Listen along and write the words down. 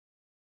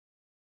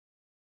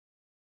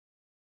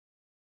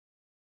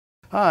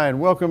Hi, and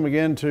welcome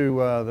again to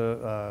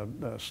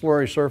the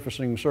Slurry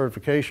Surfacing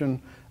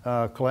Certification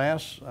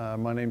class.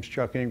 My name's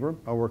Chuck Ingram.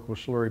 I work with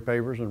Slurry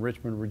Pavers in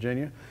Richmond,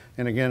 Virginia.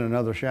 And again,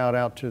 another shout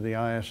out to the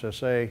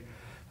ISSA,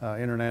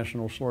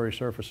 International Slurry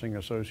Surfacing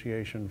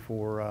Association,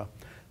 for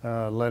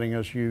letting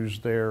us use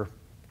their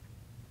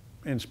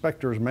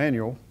inspector's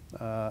manual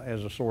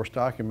as a source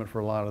document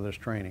for a lot of this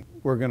training.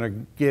 We're going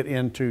to get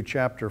into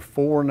Chapter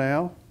 4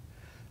 now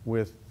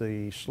with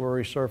the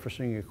slurry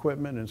surfacing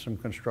equipment and some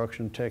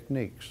construction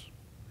techniques.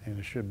 And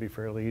it should be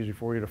fairly easy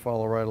for you to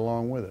follow right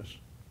along with us.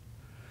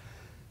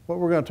 What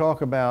we're going to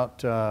talk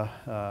about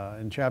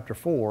in Chapter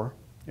 4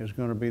 is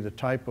going to be the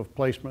type of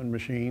placement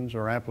machines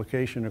or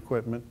application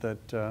equipment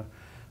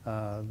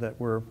that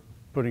we're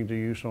putting to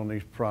use on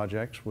these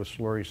projects with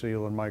slurry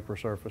seal and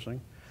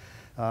microsurfacing.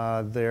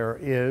 There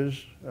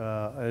is,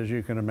 as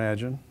you can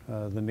imagine,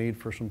 the need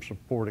for some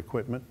support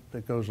equipment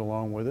that goes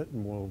along with it,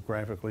 and we'll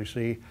graphically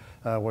see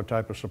what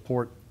type of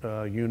support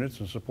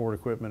units and support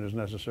equipment is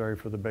necessary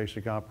for the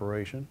basic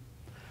operation.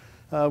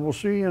 We'll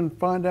see and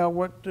find out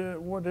what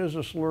is a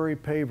slurry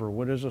paver,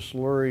 what does a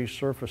slurry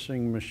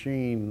surfacing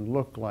machine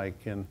look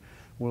like, and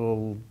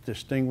we'll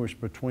distinguish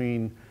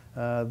between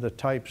the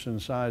types and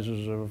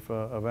sizes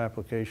of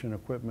application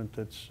equipment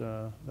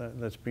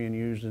that's being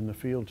used in the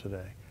field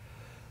today.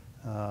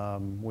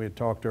 We had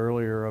talked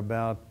earlier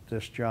about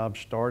this job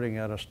starting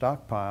at a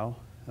stockpile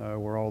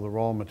where all the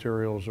raw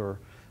materials are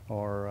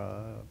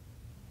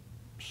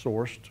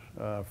sourced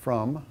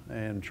from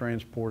and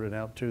transported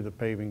out to the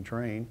paving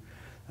train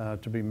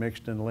to be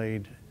mixed and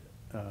laid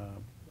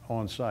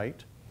on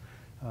site.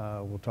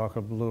 We'll talk a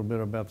little bit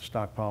about the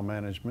stockpile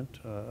management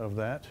of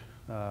that.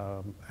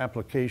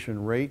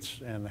 Application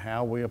rates and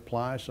how we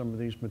apply some of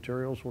these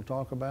materials we'll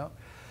talk about.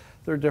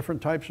 There are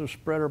different types of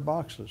spreader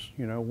boxes.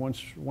 You know,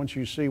 once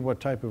you see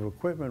what type of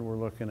equipment we're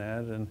looking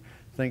at and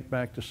think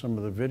back to some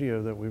of the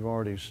video that we've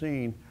already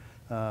seen,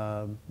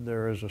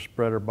 there is a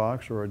spreader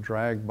box or a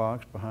drag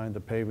box behind the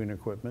paving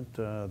equipment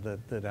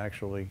that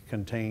actually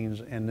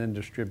contains and then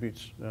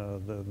distributes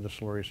the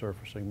slurry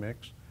surfacing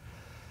mix.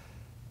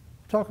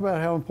 Talk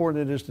about how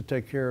important it is to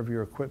take care of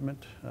your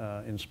equipment,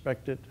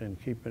 inspect it, and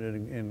keep it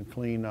in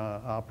clean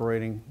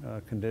operating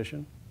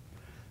condition.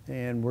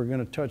 And we're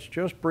going to touch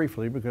just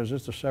briefly, because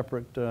it's a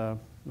separate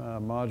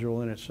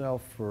module in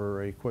itself,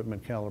 for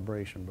equipment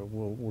calibration, but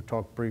we'll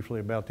talk briefly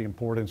about the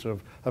importance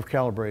of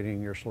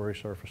calibrating your slurry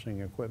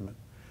surfacing equipment.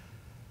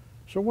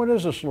 So what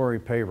is a slurry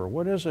paver?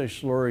 What is a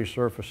slurry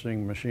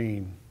surfacing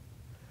machine?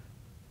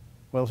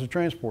 Well, it's a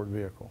transport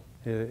vehicle.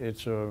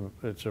 It's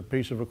a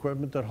piece of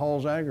equipment that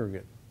hauls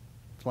aggregate.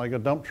 It's like a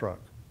dump truck.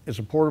 It's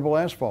a portable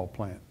asphalt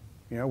plant.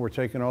 You know, we're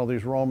taking all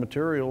these raw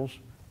materials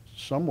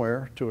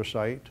somewhere to a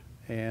site,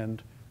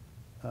 and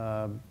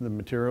the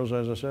materials,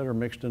 as I said, are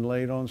mixed and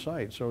laid on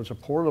site. So it's a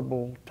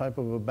portable type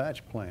of a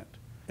batch plant.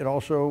 It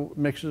also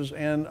mixes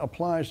and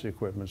applies the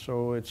equipment.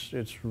 So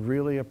it's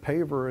really a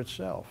paver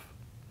itself.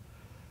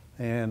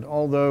 And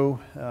although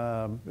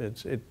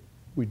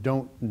we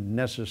don't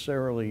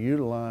necessarily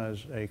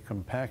utilize a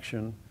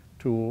compaction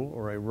tool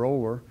or a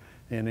roller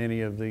in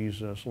any of these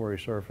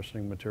slurry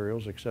surfacing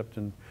materials, except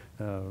in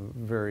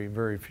very,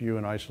 very few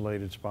and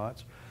isolated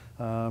spots,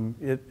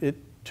 it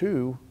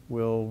too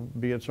will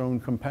be its own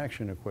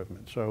compaction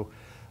equipment. So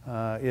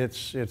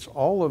it's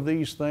all of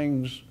these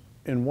things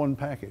in one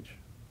package.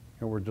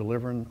 And we're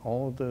delivering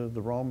all of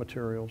the raw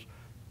materials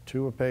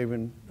to a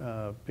paving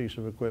piece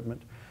of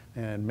equipment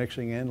and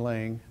mixing and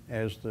laying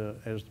as the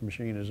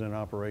machine is in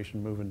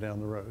operation moving down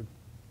the road.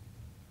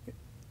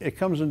 It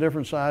comes in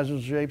different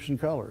sizes, shapes, and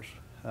colors.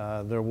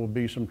 There will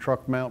be some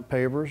truck mount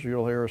pavers.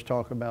 You'll hear us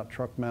talk about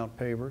truck mount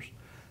pavers.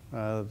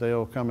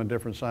 They'll come in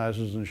different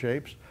sizes and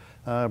shapes.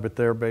 But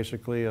they're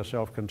basically a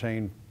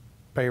self-contained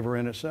paver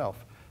in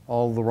itself.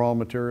 All the raw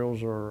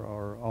materials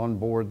are on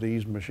board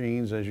these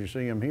machines as you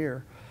see them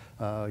here.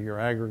 Your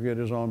aggregate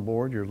is on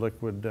board, your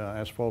liquid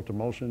asphalt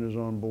emulsion is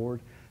on board,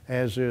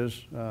 as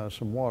is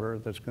some water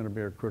that's going to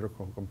be a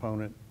critical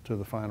component to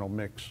the final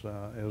mix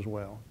as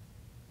well.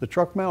 The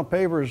truck mount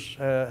pavers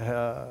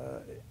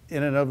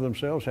in and of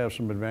themselves have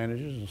some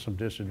advantages and some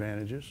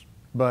disadvantages.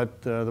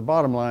 But the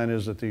bottom line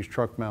is that these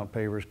truck mount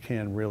pavers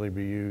can really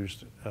be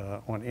used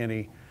on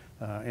any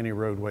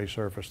roadway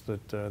surface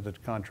that the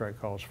contract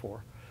calls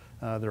for.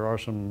 There are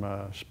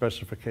some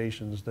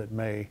specifications that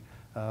may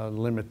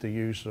limit the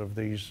use of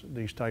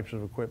these types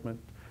of equipment,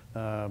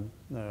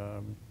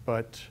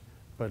 but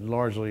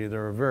largely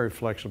they're a very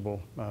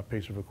flexible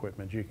piece of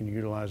equipment. You can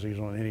utilize these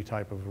on any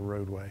type of a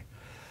roadway.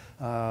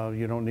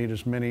 You don't need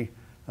as many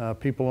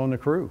people on the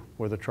crew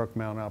with a truck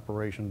mount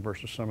operation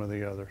versus some of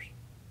the others.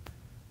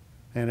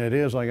 And it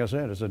is, like I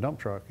said, it's a dump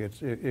truck.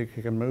 It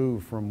can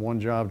move from one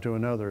job to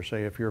another.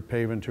 Say if you're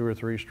paving 2 or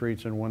 3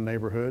 streets in one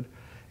neighborhood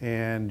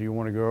and you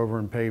want to go over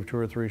and pave 2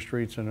 or 3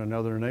 streets in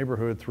another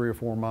neighborhood 3 or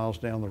 4 miles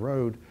down the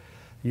road,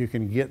 you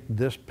can get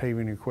this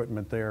paving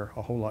equipment there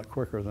a whole lot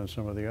quicker than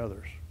some of the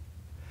others.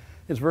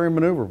 It's very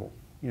maneuverable.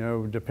 You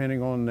know,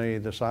 depending on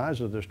the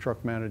size of this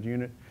truck mounted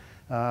unit,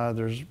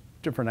 there's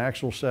different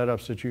axle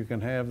setups that you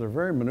can have. They're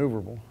very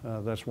maneuverable.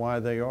 That's why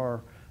they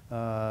are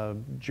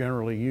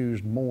generally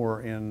used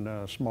more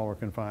in smaller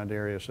confined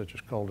areas such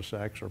as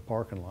cul-de-sacs or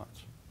parking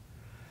lots.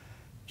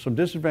 Some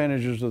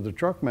disadvantages of the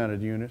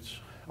truck-mounted units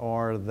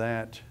are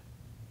that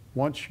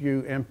once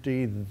you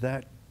empty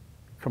that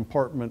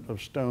compartment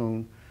of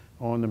stone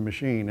on the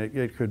machine,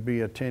 it could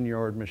be a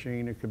 10-yard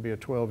machine, it could be a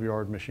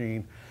 12-yard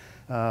machine,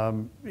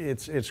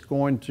 it's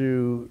going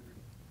to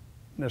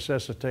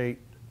necessitate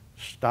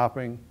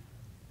stopping,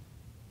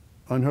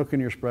 unhooking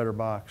your spreader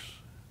box,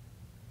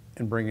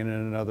 and bringing in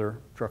another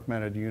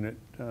truck-mounted unit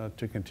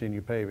to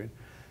continue paving,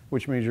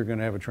 which means you're going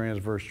to have a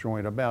transverse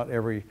joint about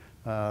every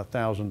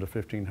 1,000 to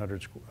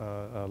 1,500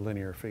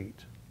 linear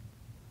feet.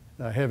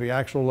 Heavy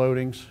axle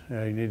loadings,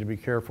 you need to be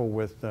careful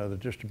with the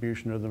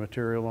distribution of the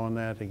material on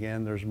that.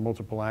 Again, there's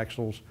multiple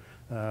axles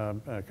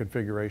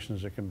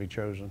configurations that can be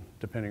chosen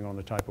depending on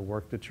the type of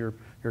work that you're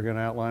going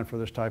to outline for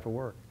this type of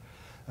work.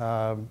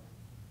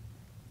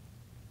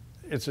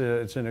 It's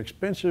an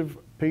expensive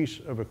piece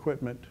of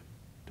equipment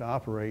to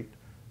operate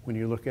when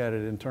you look at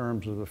it in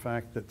terms of the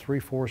fact that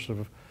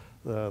 3/4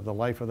 of the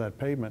life of that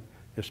pavement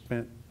is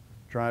spent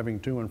driving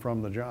to and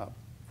from the job,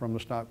 from the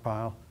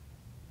stockpile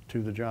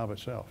to the job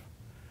itself.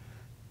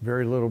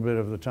 Very little bit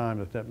of the time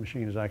that that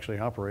machine is actually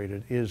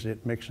operated is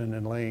it mixing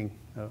and laying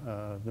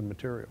the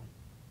material.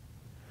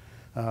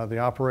 The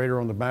operator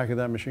on the back of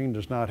that machine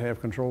does not have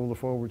control of the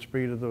forward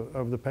speed of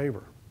the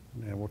paver.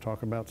 And we'll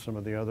talk about some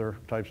of the other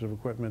types of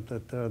equipment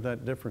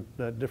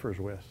that differs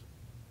with.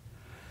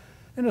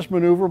 And it's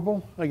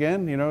maneuverable.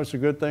 Again, you know, it's a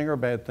good thing or a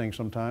bad thing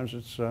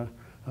sometimes.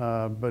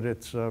 But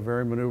it's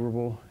very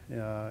maneuverable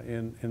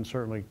in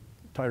certainly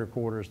tighter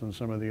quarters than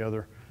some of the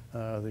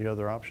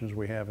other options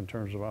we have in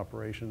terms of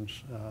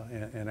operations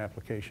and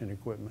application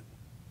equipment.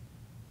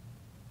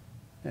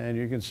 And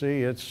you can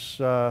see it's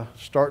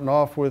starting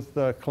off with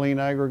clean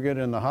aggregate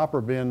in the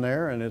hopper bin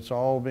there, and it's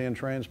all being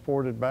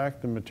transported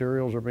back. The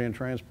materials are being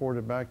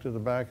transported back to the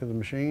back of the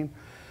machine.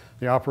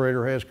 The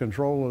operator has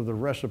control of the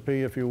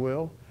recipe, if you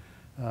will,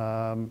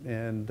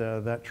 and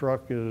that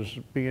truck is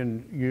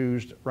being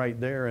used right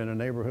there in a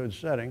neighborhood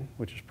setting,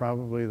 which is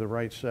probably the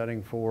right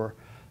setting for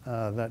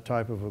that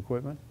type of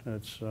equipment.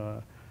 It's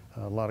a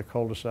lot of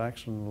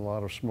cul-de-sacs and a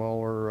lot of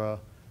smaller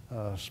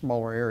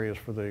areas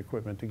for the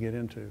equipment to get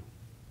into.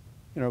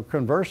 You know,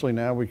 conversely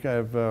now we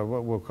have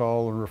what we'll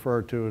call and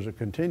refer to as a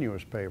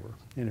continuous paver.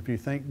 And if you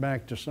think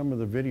back to some of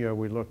the video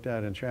we looked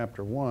at in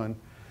Chapter 1,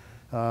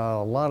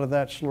 a lot of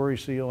that slurry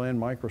seal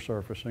and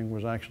microsurfacing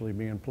was actually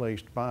being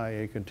placed by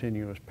a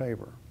continuous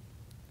paver.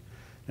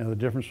 Now the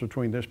difference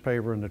between this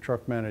paver and the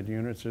truck-mounted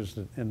units is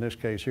that in this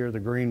case here, the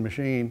green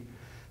machine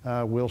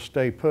will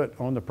stay put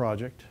on the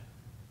project.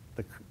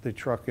 The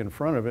truck in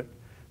front of it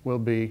will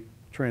be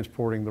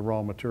transporting the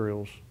raw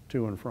materials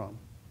to and from.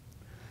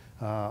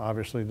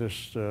 Obviously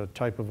this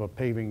type of a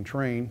paving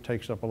train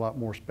takes up a lot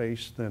more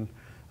space than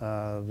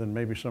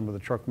maybe some of the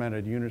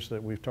truck-mounted units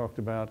that we've talked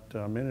about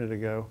a minute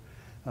ago.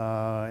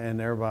 And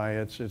thereby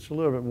it's a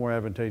little bit more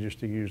advantageous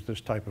to use this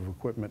type of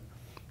equipment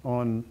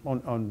on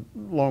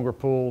longer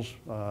pulls,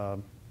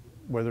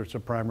 whether it's a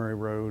primary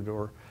road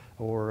or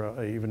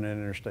even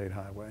an interstate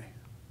highway.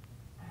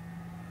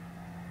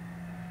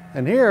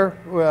 And here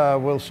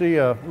we'll see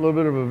a little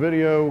bit of a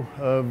video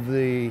of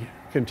the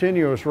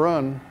continuous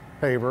run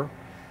paver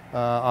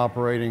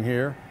operating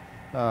here.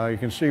 You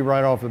can see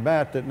right off the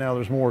bat that now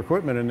there's more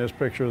equipment in this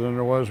picture than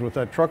there was with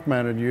that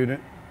truck-mounted unit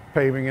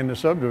paving in the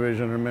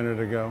subdivision a minute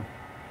ago.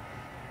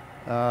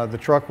 The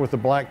truck with the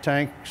black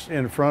tanks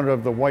in front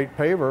of the white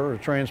paver are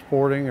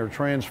transporting or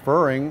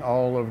transferring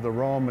all of the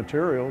raw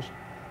materials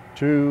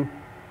to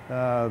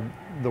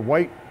the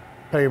white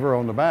paver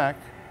on the back.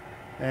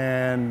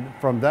 And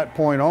from that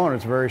point on,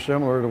 it's very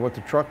similar to what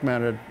the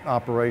truck-mounted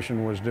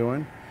operation was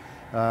doing.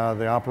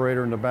 The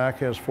operator in the back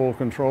has full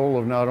control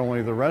of not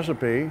only the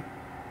recipe,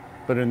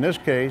 but in this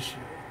case,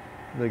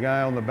 the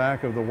guy on the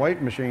back of the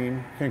white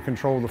machine can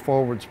control the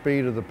forward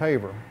speed of the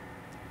paver.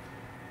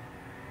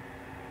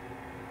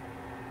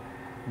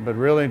 But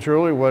really and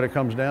truly, what it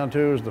comes down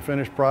to is the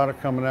finished product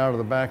coming out of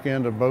the back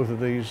end of both of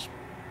these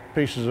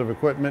pieces of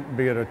equipment,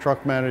 be it a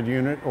truck-mounted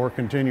unit or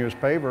continuous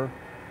paver,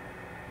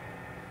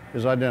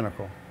 is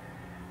identical.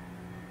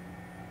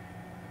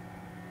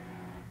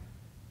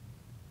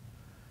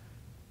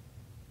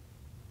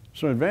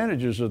 So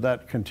advantages of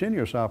that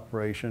continuous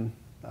operation,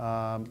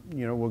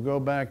 you know, we'll go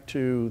back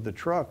to the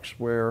trucks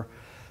where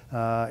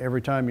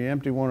every time you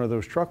empty one of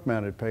those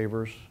truck-mounted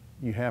pavers,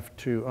 you have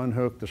to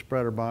unhook the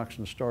spreader box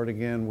and start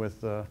again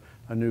with a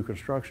new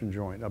construction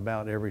joint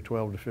about every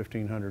 12 to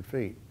 1,500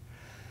 feet.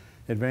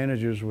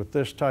 Advantages with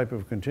this type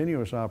of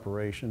continuous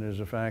operation is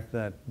the fact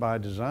that by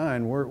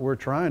design, we're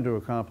trying to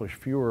accomplish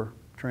fewer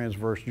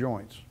transverse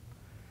joints.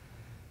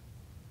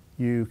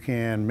 You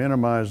can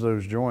minimize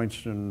those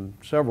joints in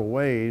several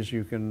ways.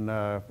 You can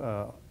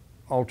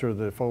alter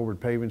the forward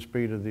paving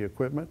speed of the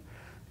equipment.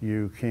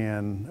 You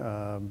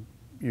can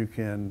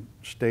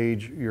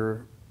stage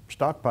your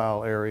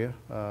stockpile area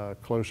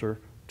closer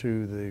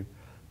to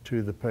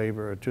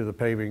the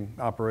paving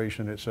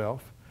operation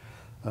itself,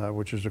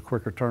 which is a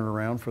quicker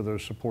turnaround for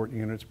those support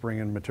units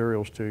bringing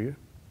materials to you.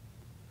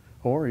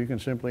 or you can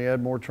simply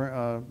add more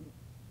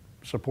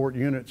support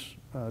units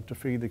to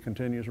feed the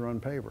continuous run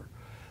paver.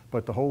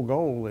 But the whole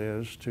goal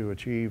is to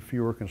achieve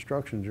fewer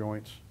construction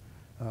joints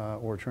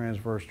or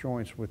transverse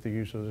joints with the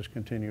use of this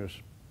continuous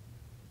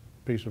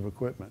piece of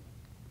equipment.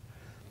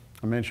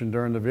 I mentioned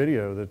during the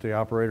video that the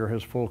operator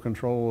has full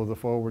control of the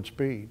forward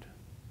speed.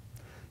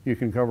 You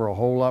can cover a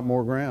whole lot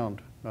more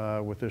ground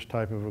with this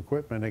type of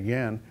equipment,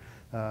 again,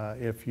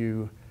 if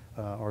you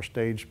are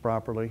staged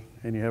properly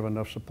and you have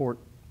enough support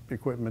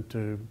equipment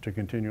to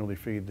continually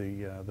feed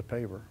the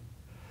paver.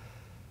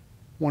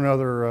 One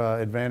other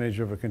advantage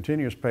of a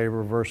continuous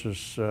paver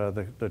versus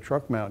the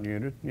truck mount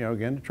unit,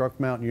 again, the truck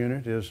mount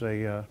unit is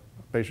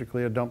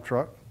basically a dump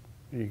truck.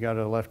 You got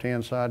a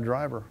left-hand side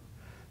driver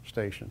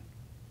station.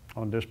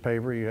 On this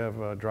paver, you have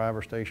a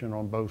driver station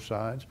on both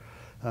sides,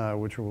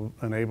 which will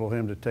enable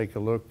him to take a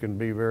look and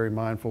be very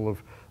mindful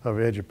of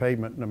edge of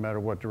pavement no matter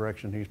what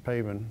direction he's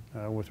paving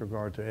with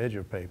regard to edge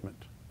of pavement.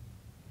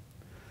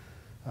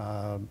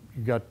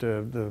 You've got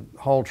the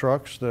haul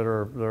trucks that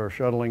are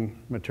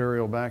shuttling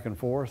material back and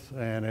forth,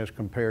 and as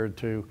compared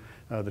to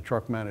the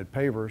truck mounted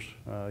pavers,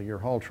 your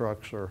haul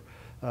trucks are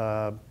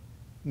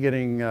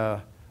getting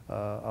a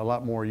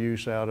lot more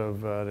use out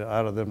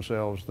of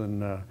themselves than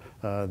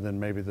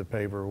maybe the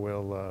paver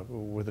will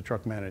with a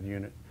truck mounted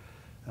unit.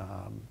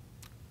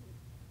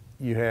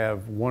 You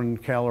have one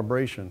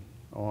calibration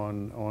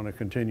on a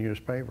continuous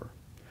paver.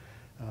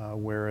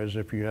 Whereas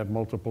if you have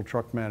multiple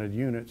truck mounted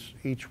units,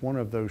 each one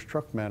of those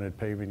truck mounted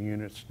paving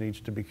units needs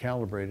to be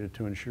calibrated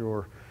to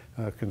ensure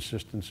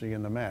consistency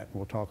in the mat.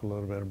 We'll talk a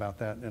little bit about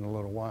that in a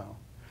little while.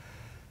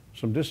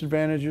 Some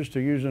disadvantages to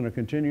using a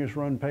continuous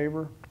run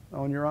paver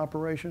on your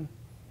operation: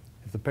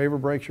 if the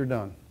paver breaks, you're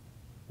done.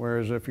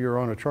 Whereas if you're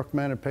on a truck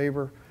mounted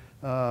paver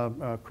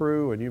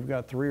crew and you've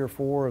got 3 or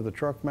 4 of the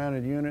truck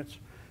mounted units,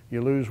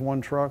 you lose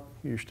one truck,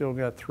 you still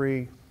got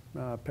 3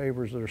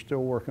 pavers that are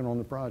still working on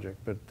the project.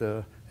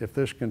 But if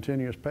this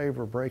continuous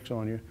paver breaks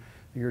on you,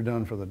 you're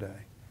done for the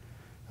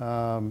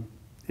day.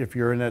 If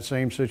you're in that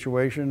same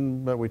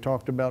situation that we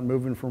talked about,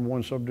 moving from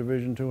one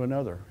subdivision to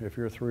another, if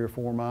you're 3 or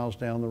 4 miles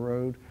down the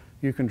road,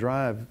 you can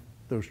drive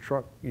those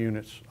truck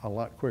units a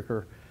lot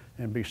quicker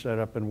and be set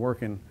up and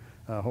working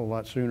a whole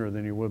lot sooner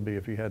than you would be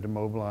if you had to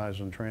mobilize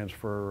and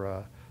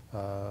transfer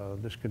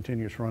this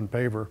continuous run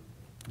paver,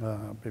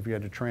 if you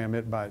had to tram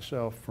it by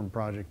itself from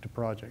project to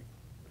project.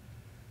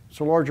 It's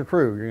a larger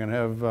crew. You're going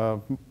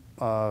to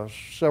have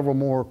several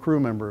more crew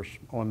members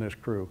on this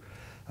crew.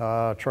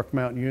 Truck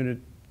mount unit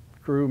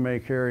crew may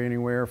carry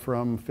anywhere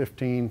from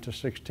 15 to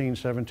 16,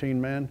 17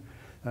 men.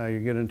 You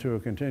get into a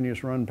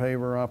continuous run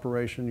paver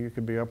operation, you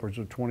could be upwards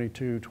of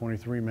 22,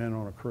 23 men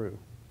on a crew.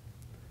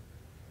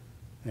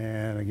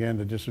 And again,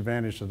 the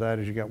disadvantage to that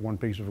is you got one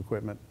piece of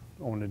equipment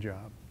on the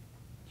job.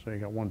 So you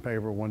got one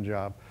paver, one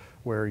job,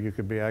 where you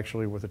could be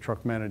actually with a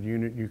truck mounted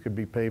unit, you could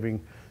be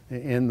paving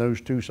in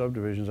those 2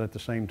 subdivisions at the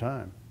same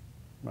time,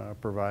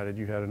 provided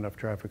you had enough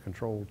traffic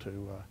control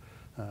to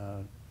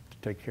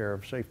take care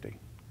of safety.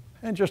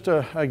 And just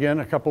again,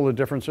 a couple of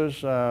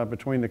differences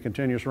between the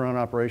continuous run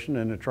operation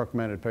and the truck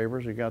mounted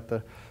pavers. You got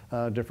the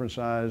different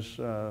size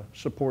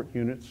support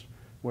units,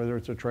 whether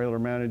it's a trailer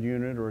mounted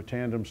unit or a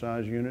tandem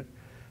size unit.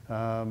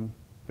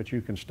 But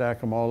you can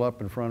stack them all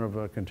up in front of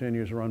a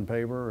continuous run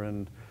paver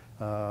and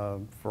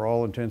for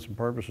all intents and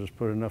purposes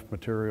put enough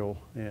material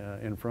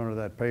in front of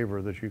that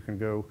paver that you can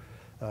go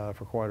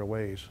for quite a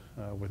ways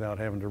without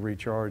having to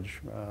recharge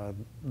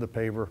the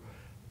paver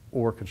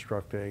or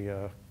construct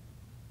a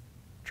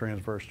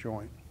transverse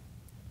joint.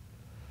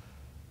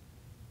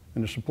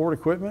 And the support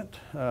equipment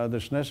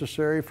that's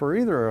necessary for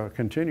either a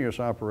continuous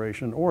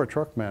operation or a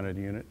truck mounted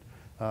unit.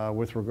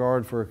 With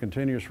regard for a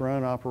continuous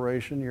run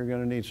operation, you're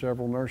going to need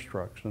several nurse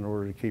trucks in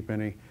order to keep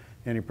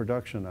any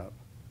production up.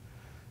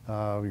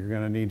 You're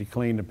going to need to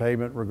clean the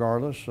pavement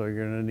regardless, so you're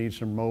going to need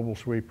some mobile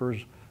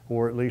sweepers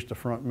or at least a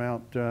front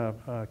mount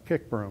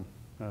kick broom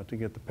to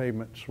get the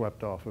pavement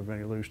swept off of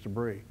any loose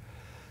debris.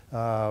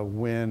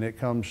 When it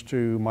comes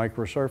to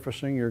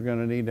microsurfacing, you're going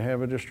to need to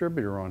have a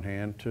distributor on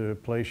hand to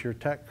place your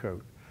tack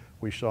coat.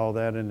 We saw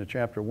that in the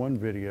Chapter 1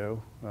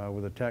 video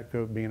with a tack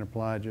coat being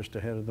applied just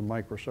ahead of the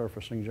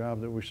microsurfacing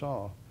job that we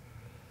saw.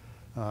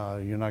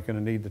 You're not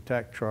going to need the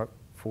tack truck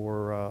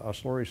for a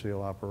slurry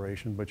seal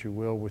operation, but you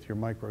will with your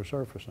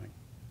microsurfacing.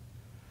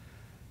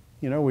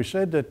 You know, we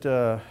said that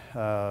the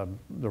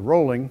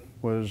rolling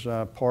was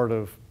part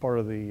of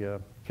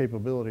the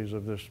capabilities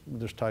of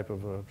this type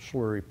of a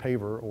slurry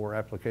paver or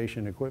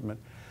application equipment.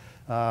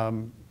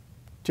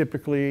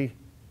 Typically,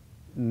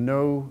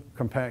 no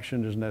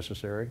compaction is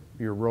necessary.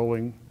 Your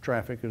rolling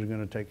traffic is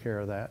going to take care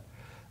of that.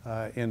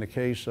 In the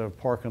case of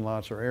parking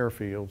lots or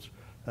airfields,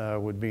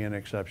 would be an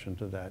exception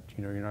to that.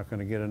 You know, you're not going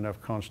to get enough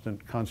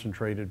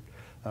concentrated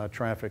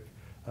traffic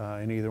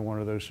in either one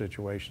of those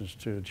situations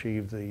to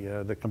achieve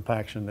the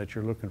compaction that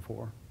you're looking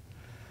for.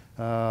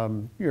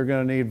 You're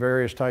going to need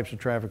various types of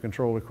traffic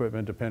control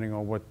equipment depending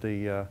on what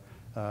the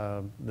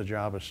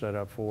job is set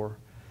up for.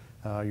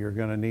 You're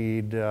going to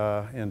need,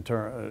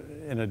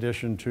 in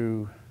addition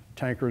to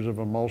tankers of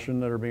emulsion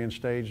that are being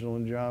staged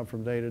on the job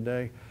from day to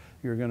day,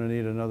 you're going to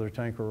need another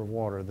tanker of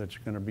water that's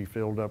going to be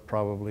filled up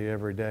probably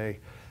every day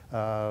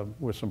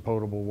with some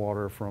potable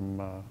water from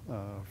a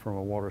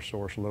water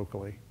source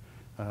locally.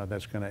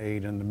 That's going to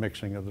aid in the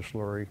mixing of the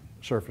slurry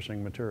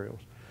surfacing materials.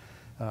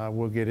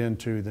 We'll get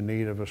into the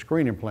need of a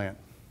screening plant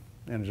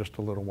in just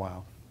a little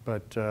while,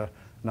 but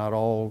not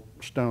all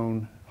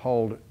stone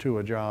hauled to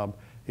a job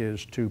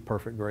is to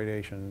perfect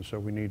gradation, and so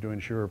we need to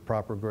ensure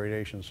proper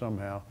gradation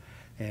somehow,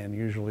 and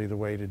usually the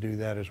way to do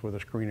that is with a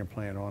screening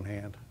plant on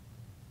hand.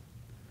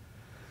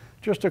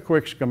 Just a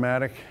quick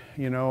schematic.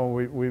 You know,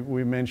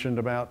 we mentioned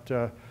about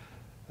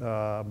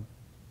the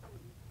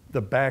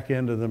back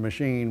end of the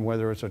machine,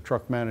 whether it's a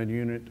truck mounted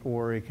unit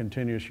or a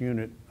continuous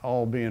unit,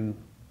 all being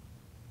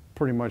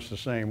pretty much the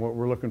same. What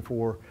we're looking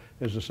for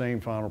is the same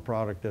final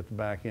product at the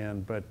back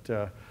end, but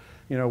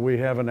you know, we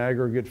have an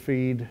aggregate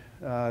feed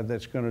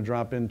that's going to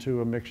drop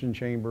into a mixing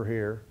chamber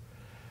here,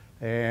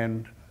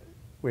 and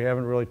we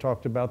haven't really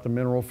talked about the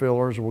mineral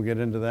fillers. We'll get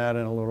into that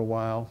in a little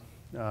while.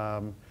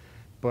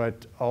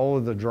 But all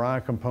of the dry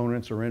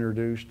components are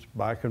introduced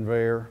by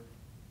conveyor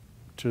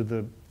to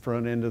the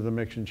front end of the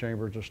mixing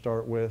chamber to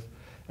start with.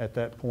 At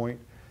that point,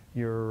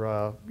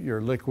 your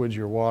liquids,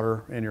 your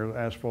water, and your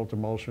asphalt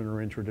emulsion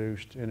are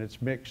introduced, and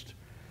it's mixed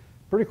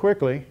pretty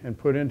quickly and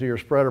put into your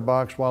spreader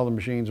box while the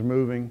machine's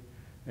moving.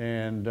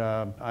 And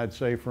I'd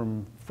say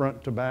from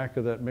front to back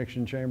of that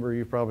mixing chamber,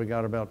 you've probably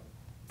got about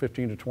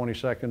 15 to 20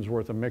 seconds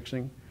worth of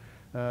mixing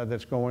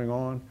that's going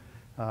on.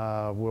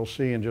 We'll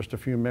see in just a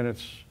few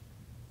minutes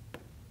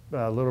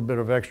a little bit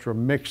of extra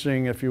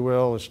mixing, if you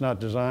will. It's not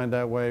designed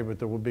that way, but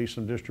there will be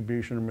some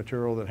distribution of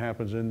material that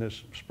happens in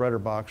this spreader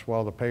box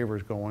while the paver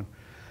is going.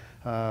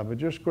 But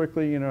just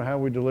quickly, you know, how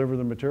we deliver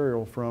the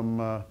material from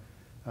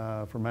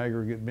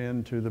aggregate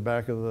bin to the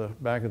back of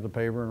the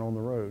paver and on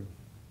the road.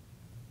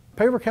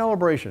 Paver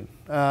calibration.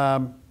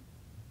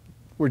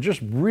 We're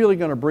just really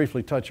going to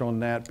briefly touch on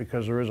that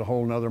because there is a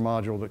whole nother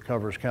module that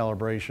covers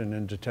calibration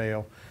in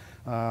detail.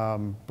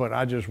 But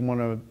I just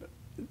want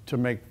to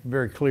make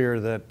very clear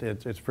that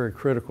it's very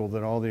critical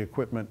that all the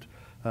equipment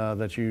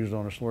that's used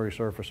on a slurry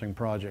surfacing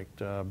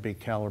project be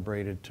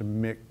calibrated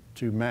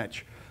to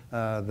match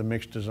the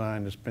mix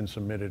design that's been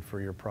submitted for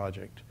your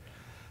project.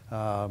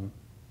 And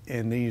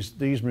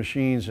these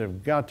machines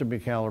have got to be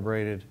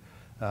calibrated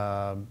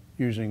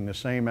using the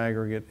same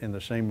aggregate and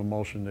the same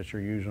emulsion that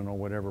you're using on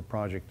whatever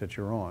project that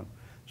you're on.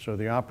 So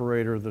the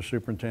operator, the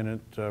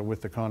superintendent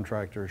with the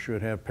contractor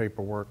should have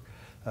paperwork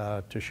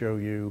to show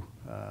you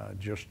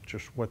just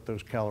what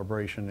those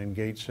calibration and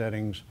gate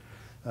settings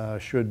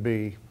should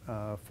be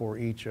for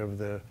each of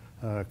the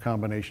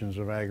combinations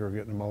of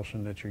aggregate and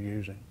emulsion that you're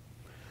using.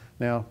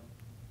 Now,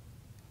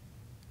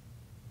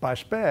 by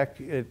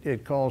spec,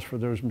 it calls for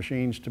those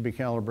machines to be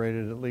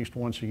calibrated at least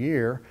once a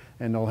year,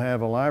 and they'll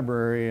have a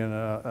library and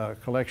a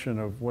collection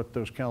of what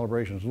those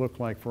calibrations look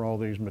like for all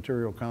these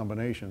material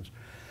combinations.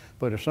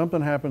 But if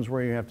something happens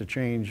where you have to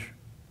change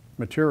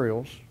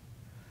materials,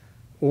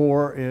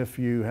 or if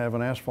you have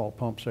an asphalt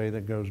pump, say,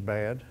 that goes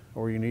bad,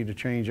 or you need to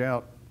change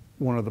out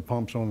one of the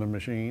pumps on the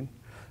machine,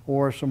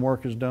 or if some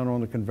work is done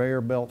on the conveyor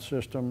belt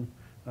system,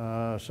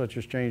 such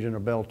as changing a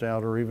belt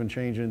out or even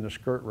changing the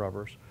skirt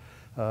rubbers,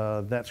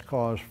 that's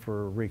cause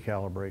for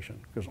recalibration,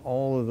 because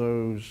all of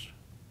those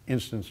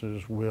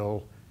instances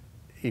will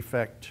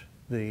affect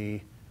the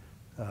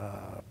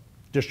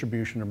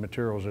distribution of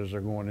materials as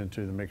they're going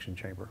into the mixing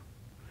chamber.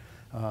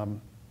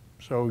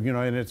 So, you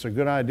know, and it's a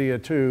good idea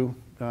too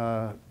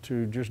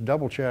to just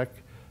double check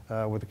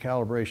with the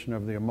calibration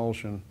of the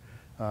emulsion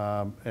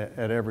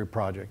at every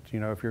project.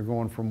 You know, if you're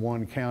going from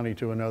one county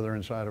to another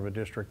inside of a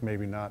district,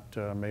 maybe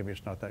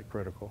it's not that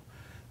critical.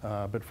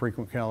 But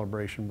frequent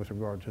calibration with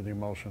regard to the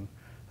emulsion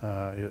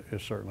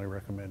is certainly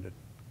recommended.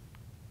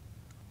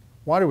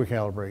 Why do we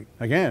calibrate?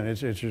 Again,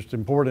 it's just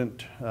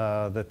important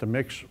that the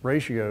mix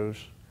ratios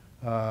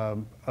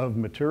of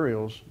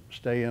materials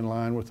stay in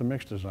line with the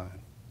mix design.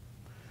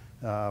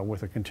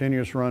 With a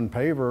continuous run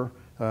paver,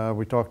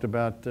 we talked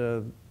about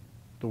the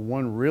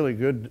one really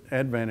good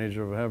advantage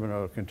of having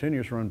a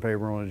continuous run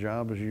paver on a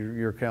job is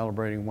you're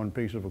calibrating one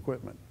piece of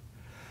equipment.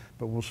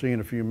 But we'll see in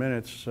a few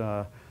minutes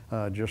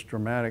just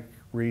dramatic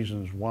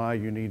reasons why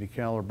you need to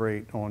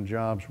calibrate on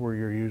jobs where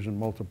you're using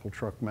multiple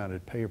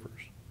truck-mounted pavers.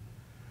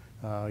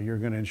 You're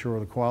going to ensure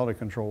the quality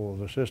control of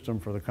the system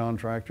for the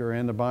contractor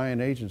and the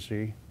buying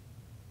agency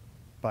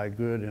by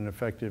good and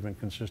effective and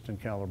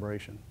consistent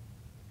calibration.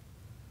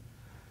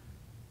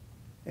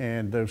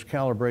 And those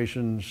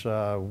calibrations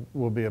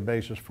will be a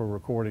basis for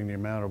recording the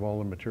amount of all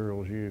the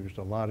materials used.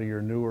 A lot of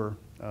your newer,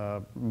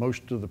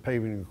 most of the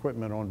paving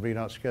equipment on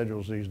VDOT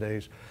schedules these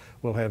days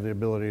will have the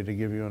ability to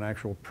give you an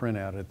actual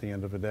printout at the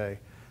end of the day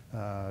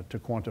to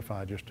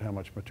quantify just how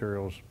much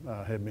materials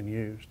have been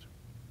used.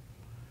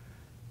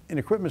 And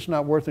equipment's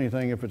not worth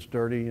anything if it's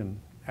dirty and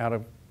out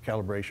of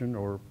calibration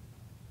or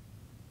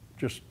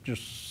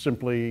just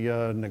simply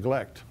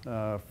neglect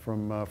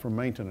from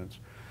maintenance.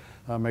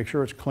 Make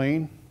sure it's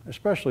clean,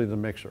 especially the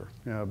mixer.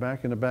 You know,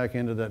 back in the back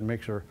end of that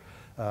mixer,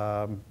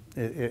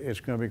 it's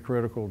going to be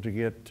critical to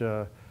get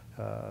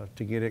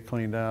it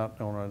cleaned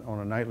out on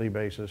a nightly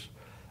basis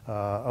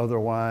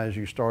Otherwise,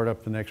 you start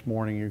up the next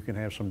morning, you can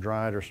have some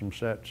dried or some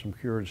set, some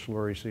cured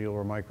slurry seal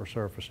or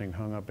microsurfacing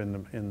hung up in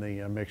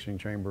the mixing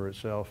chamber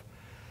itself.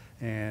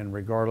 And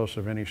regardless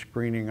of any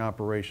screening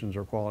operations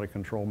or quality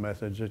control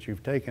methods that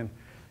you've taken,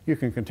 you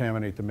can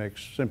contaminate the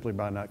mix simply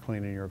by not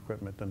cleaning your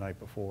equipment the night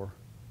before.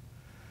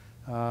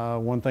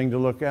 One thing to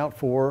look out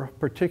for,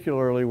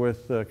 particularly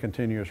with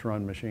continuous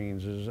run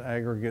machines, is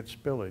aggregate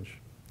spillage.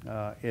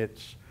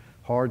 It's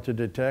hard to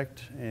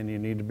detect, and you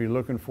need to be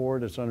looking for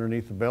it. It's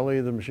underneath the belly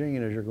of the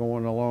machine as you're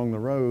going along the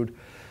road.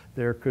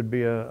 There could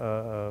be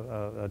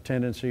a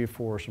tendency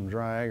for some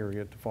dry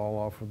aggregate to fall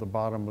off of the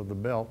bottom of the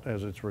belt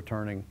as it's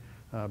returning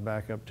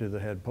back up to the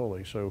head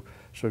pulley. So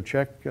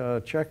check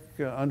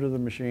under the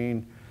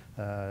machine,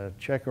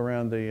 check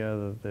around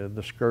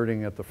the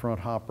skirting at the front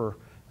hopper.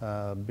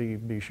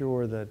 Be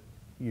sure that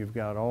you've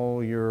got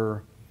all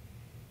your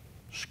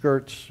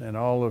skirts and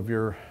all of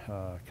your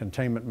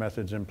containment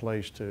methods in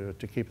place to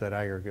keep that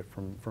aggregate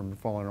from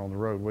falling on the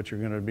road. What you're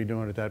going to be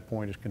doing at that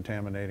point is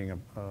contaminating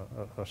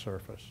a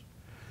surface.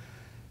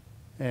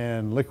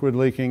 And liquid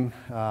leaking,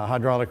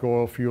 hydraulic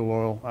oil, fuel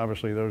oil,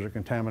 obviously those are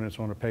contaminants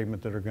on a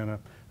pavement that are going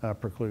to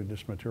preclude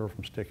this material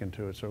from sticking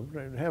to it. So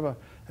have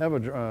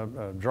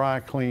a dry,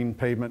 clean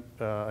pavement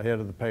ahead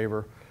of the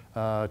paver,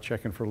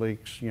 checking for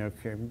leaks. You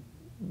know,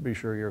 be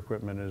sure your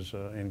equipment is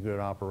in good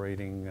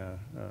operating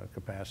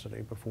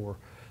capacity before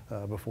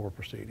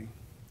proceeding.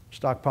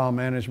 Stockpile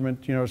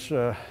management, you know,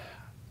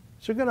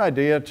 it's a good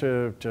idea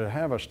to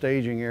have a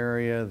staging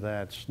area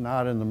that's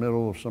not in the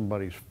middle of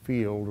somebody's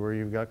field where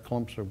you've got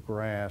clumps of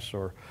grass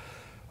or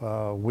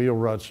wheel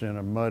ruts in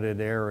a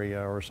mudded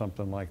area or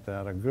something like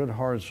that. A good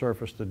hard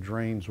surface that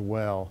drains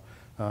well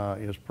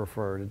is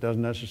preferred. It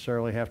doesn't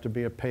necessarily have to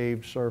be a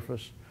paved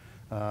surface.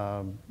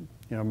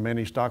 You know,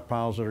 many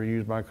stockpiles that are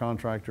used by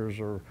contractors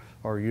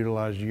are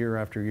utilized year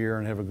after year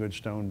and have a good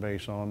stone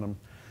base on them.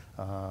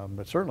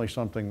 But certainly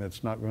something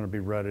that's not going to be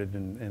rutted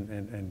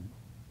and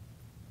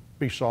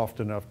be soft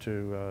enough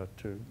to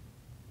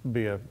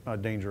be a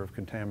danger of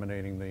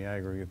contaminating the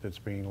aggregate that's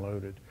being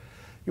loaded.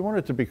 You want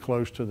it to be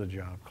close to the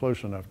job,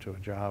 close enough to a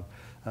job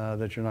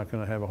that you're not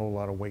going to have a whole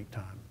lot of wait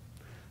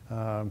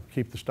time.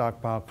 Keep the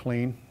stockpile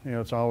clean. You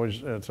know,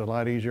 it's a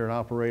lot easier to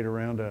operate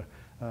around a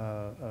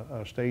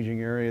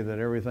staging area that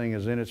everything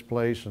is in its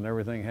place and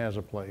everything has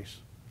a place.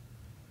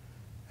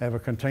 Have a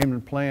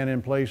containment plan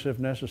in place if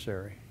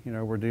necessary. You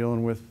know, we're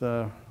dealing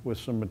with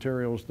some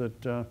materials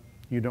that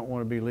you don't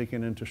want to be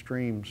leaking into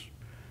streams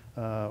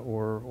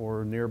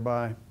or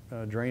nearby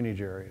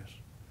drainage areas.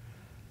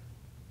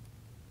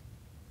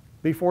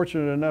 Be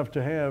fortunate enough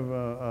to have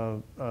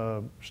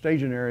a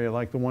staging area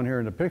like the one here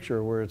in the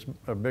picture where it's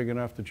big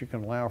enough that you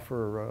can allow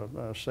for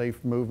a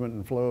safe movement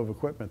and flow of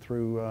equipment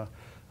through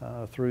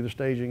the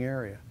staging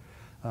area.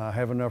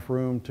 Have enough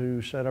room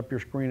to set up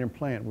your screening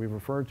plant. We've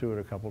referred to it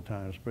a couple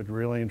times, but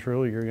really and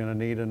truly you're going to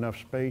need enough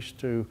space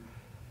to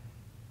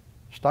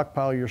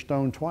stockpile your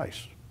stone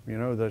twice. You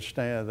know,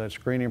 that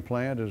screening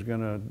plant is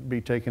going to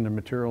be taking the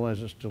material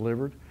as it's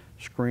delivered,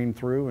 screened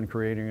through, and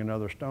creating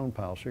another stone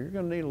pile. So you're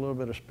going to need a little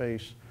bit of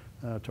space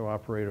to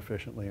operate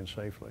efficiently and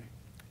safely.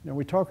 Now,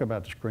 we talk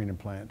about the screening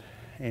plant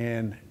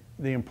and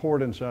the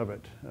importance of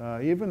it.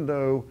 Even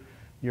though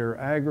your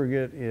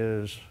aggregate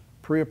is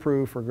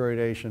pre-approved for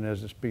gradation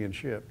as it's being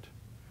shipped,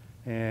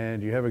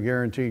 and you have a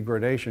guaranteed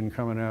gradation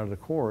coming out of the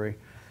quarry,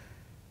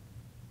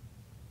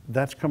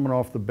 that's coming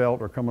off the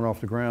belt or coming off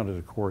the ground at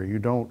the quarry. You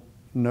don't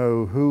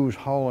know who's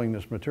hauling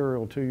this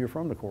material to you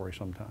from the quarry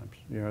sometimes.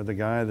 You know, the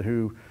guy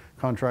who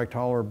contract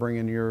hauler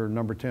bringing your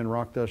number 10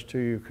 rock dust to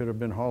you could have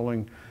been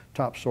hauling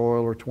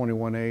topsoil or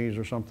 21As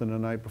or something the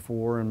night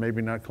before and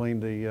maybe not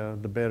cleaned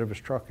the bed of his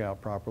truck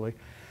out properly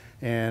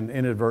and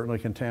inadvertently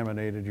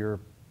contaminated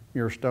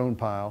your stone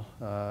pile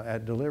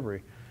at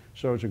delivery.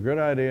 So it's a good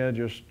idea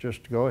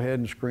just go ahead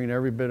and screen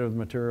every bit of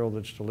material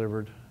that's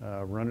delivered,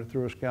 run it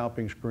through a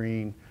scalping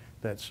screen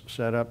that's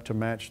set up to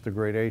match the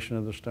gradation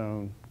of the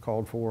stone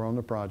called for on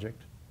the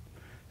project.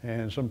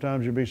 And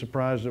sometimes you'll be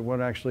surprised at what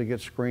actually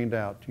gets screened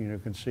out. You know, you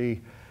can see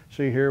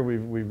here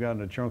we've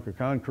gotten a chunk of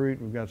concrete,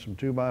 we've got some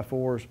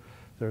 2x4s.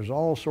 There's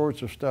all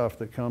sorts of stuff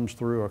that comes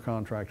through a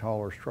contract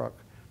hauler's truck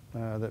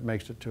that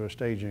makes it to a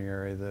staging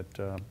area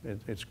that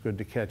it's good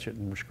to catch it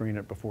and screen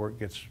it before it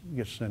gets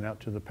sent out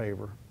to the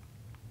paver.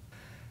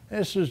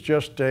 This is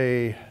just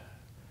a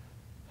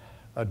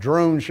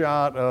drone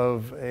shot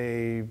of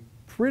a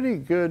pretty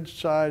good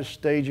sized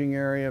staging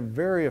area,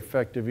 very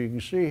effective. You can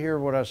see here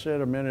what I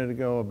said a minute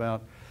ago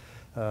about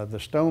the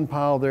stone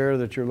pile there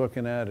that you're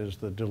looking at is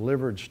the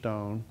delivered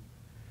stone,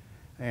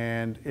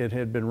 and it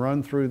had been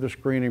run through the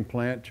screening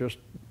plant just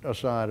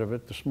aside of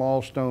it. The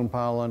small stone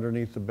pile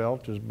underneath the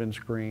belt has been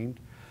screened.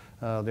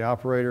 The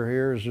operator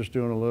here is just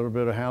doing a little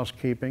bit of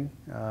housekeeping.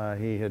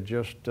 He had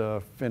just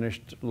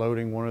finished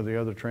loading one of the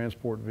other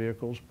transport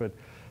vehicles, but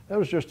that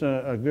was just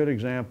a good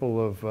example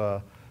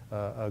of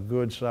a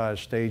good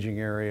sized staging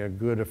area,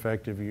 good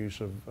effective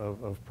use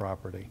of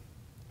property.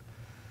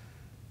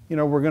 You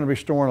know, we're going to be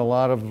storing a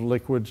lot of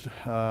liquids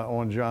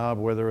on job,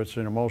 whether it's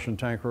an emulsion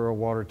tanker or a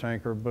water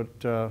tanker,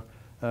 but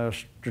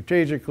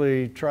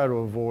Strategically try to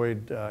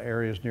avoid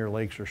areas near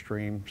lakes or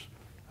streams,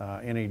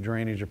 any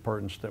drainage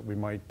appurtenance that we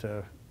might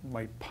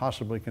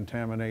possibly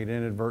contaminate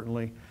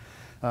inadvertently.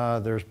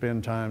 There's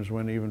been times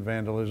when even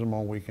vandalism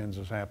on weekends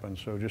has happened,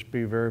 so just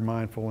be very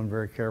mindful and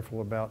very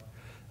careful about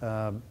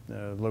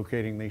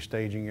locating these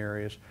staging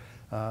areas.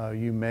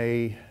 You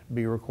may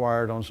be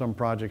required on some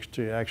projects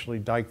to actually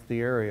dike the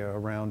area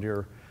around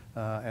your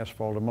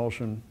asphalt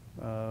emulsion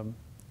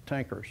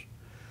tankers.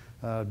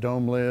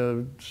 Dome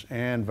lids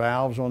and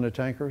valves on the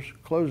tankers,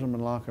 close them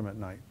and lock them at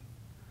night.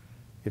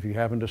 If you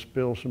happen to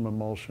spill some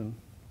emulsion,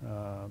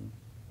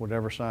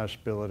 whatever size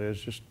spill it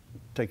is, just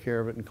take care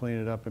of it and clean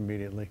it up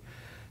immediately.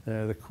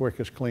 The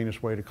quickest,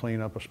 cleanest way to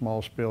clean up a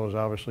small spill is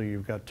obviously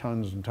you've got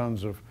tons and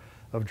tons of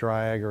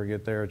dry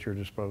aggregate there at your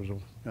disposal.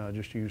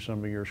 Just use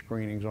some of your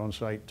screenings on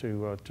site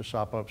to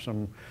sop up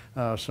some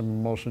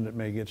emulsion that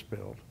may get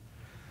spilled.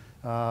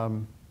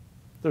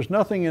 There's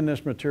nothing in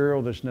this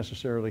material that's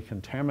necessarily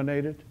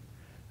contaminated,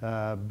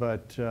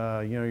 but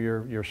you know,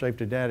 your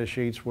safety data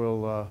sheets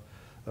will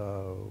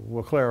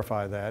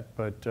clarify that.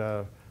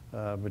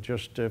 But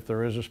just if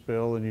there is a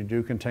spill and you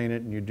do contain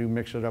it and you do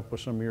mix it up with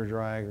some of your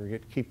dry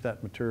aggregate, keep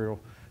that material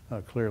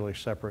clearly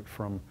separate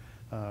from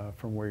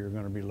where you're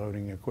going to be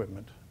loading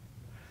equipment.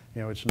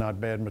 You know, it's not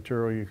bad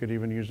material. You could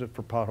even use it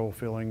for pothole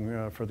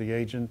filling for the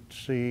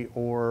agency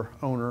or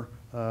owner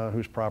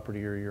whose property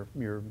you're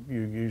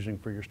using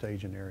for your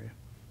staging area.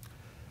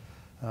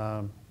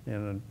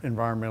 And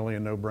environmentally, a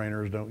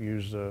no-brainer is don't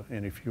use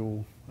any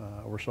fuel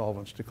or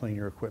solvents to clean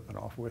your equipment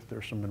off with.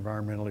 There's some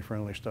environmentally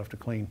friendly stuff to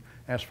clean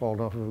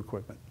asphalt off of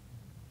equipment.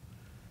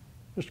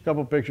 Just a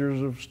couple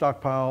pictures of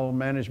stockpile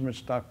management,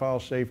 stockpile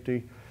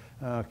safety,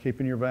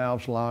 keeping your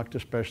valves locked,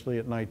 especially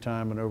at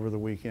nighttime and over the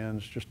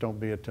weekends. Just don't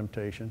be a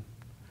temptation.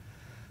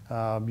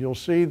 You'll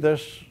see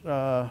this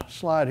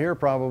slide here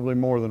probably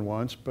more than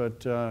once,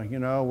 but you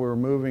know, we're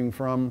moving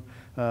from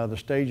the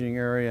staging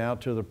area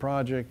out to the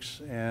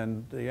projects,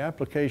 and the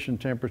application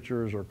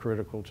temperatures are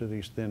critical to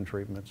these thin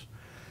treatments.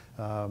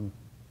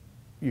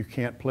 You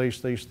can't place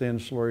these thin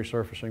slurry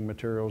surfacing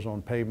materials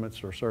on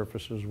pavements or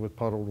surfaces with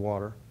puddled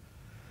water.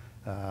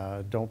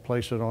 Don't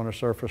place it on a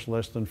surface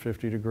less than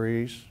 50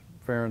 degrees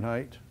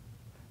Fahrenheit,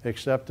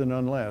 except and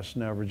unless.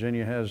 Now,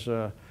 Virginia has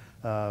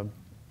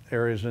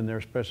areas in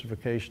their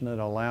specification that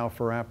allow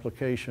for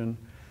application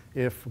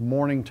if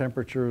morning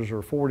temperatures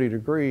are 40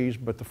 degrees,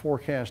 but the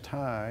forecast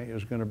high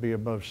is going to be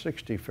above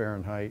 60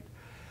 Fahrenheit,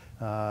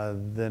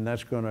 then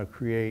that's going to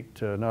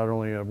create not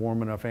only a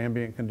warm enough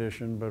ambient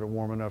condition, but a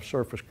warm enough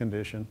surface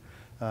condition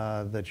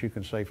that you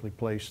can safely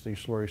place these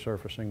slurry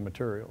surfacing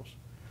materials.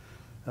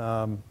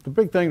 The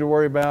big thing to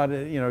worry about,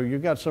 you know,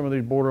 you've got some of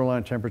these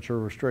borderline temperature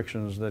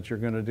restrictions that you're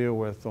going to deal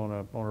with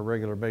on a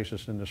regular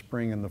basis in the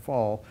spring and the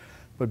fall,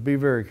 but be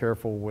very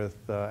careful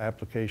with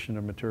application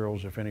of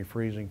materials if any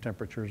freezing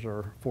temperatures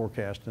are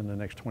forecast in the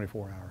next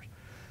 24 hours.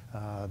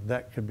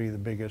 That could be the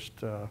biggest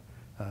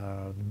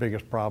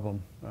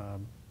problem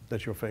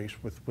that you'll face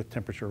with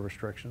temperature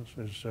restrictions,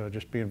 is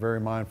just being very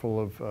mindful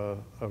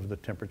of the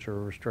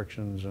temperature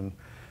restrictions and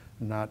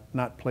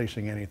not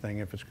placing anything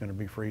if it's going to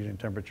be freezing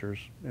temperatures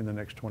in the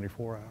next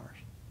 24 hours.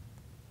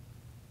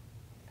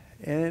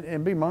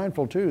 And be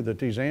mindful too that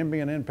these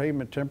ambient and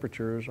pavement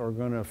temperatures are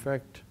going to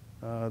affect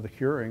the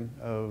curing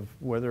of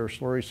whether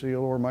slurry seal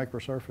or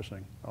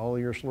microsurfacing. All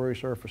of your slurry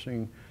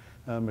surfacing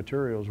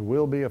materials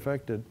will be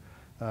affected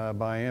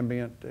by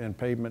ambient and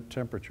pavement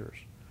temperatures.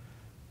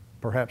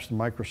 Perhaps the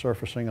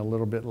microsurfacing a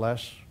little bit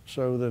less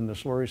so than the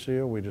slurry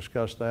seal. We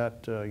discussed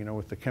that, you know,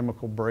 with the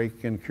chemical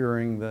break and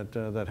curing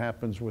that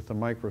happens with the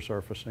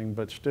microsurfacing,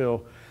 but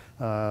still,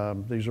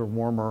 these are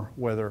warmer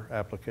weather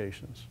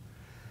applications.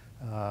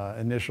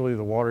 Initially,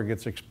 the water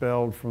gets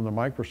expelled from the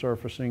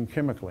microsurfacing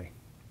chemically,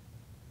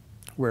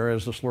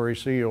 whereas the slurry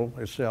seal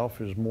itself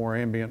is more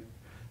ambient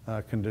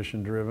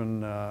condition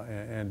driven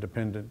and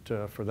dependent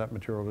for that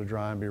material to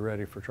dry and be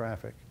ready for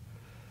traffic.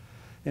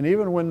 And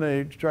even when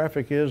the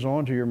traffic is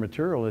onto your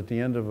material at the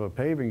end of a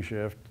paving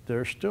shift,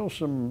 there's still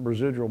some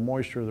residual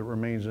moisture that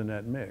remains in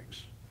that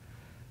mix.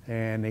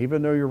 And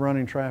even though you're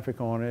running traffic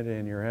on it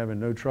and you're having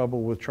no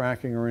trouble with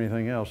tracking or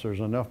anything else, there's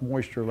enough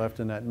moisture left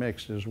in that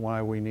mix is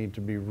why we need to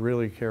be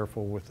really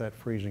careful with that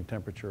freezing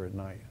temperature at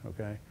night,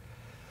 okay?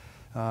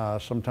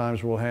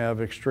 Sometimes we'll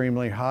have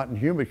extremely hot and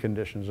humid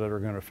conditions that are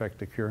going to affect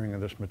the curing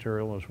of this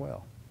material as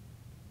well.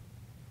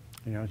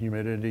 You know,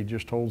 humidity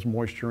just holds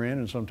moisture in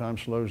and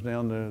sometimes slows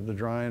down the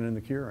drying and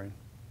the curing.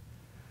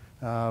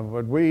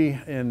 But we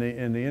in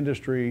the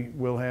industry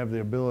will have the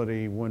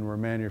ability when we're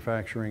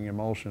manufacturing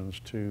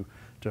emulsions to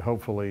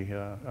hopefully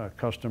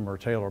custom or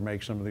tailor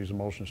make some of these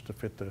emulsions to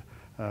fit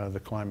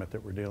the climate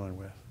that we're dealing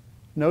with.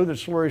 Know that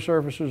slurry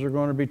surfaces are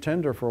going to be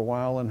tender for a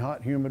while in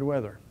hot, humid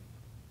weather.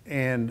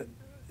 And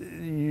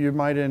you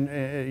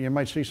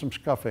might see some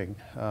scuffing,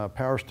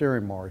 power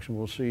steering marks, and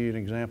we'll see an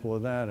example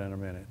of that in a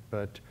minute.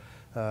 But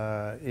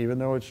even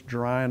though it's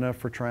dry enough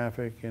for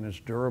traffic and it's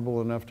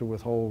durable enough to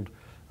withhold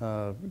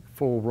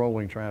full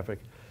rolling traffic,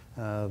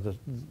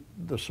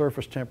 the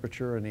surface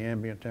temperature and the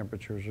ambient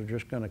temperatures are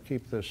just going to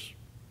keep this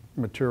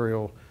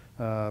material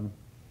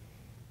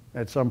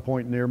at some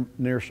point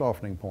near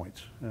softening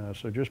points.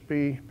 So just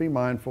be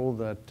mindful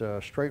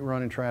that straight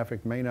running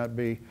traffic may not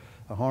be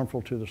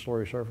harmful to the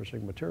slurry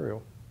surfacing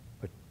material,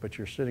 but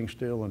you're sitting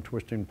still and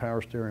twisting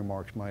power steering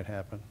marks might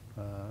happen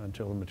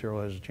until the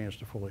material has a chance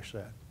to fully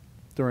set.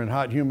 During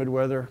hot, humid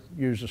weather,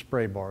 use the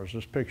spray bars.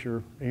 This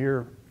picture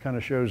here kind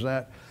of shows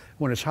that.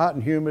 When it's hot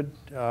and humid,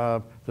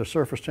 the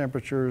surface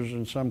temperatures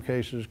in some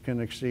cases can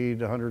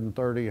exceed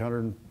 130,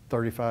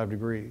 135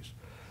 degrees.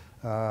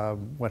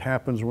 What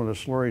happens when a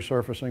slurry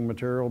surfacing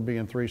material,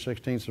 being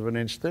 3/16 of an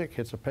inch thick,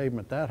 hits a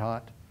pavement that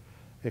hot,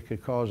 it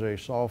could cause a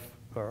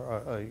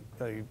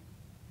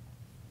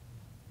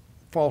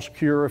false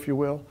cure, if you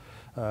will.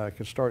 It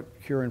could start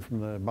curing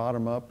from the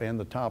bottom up and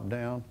the top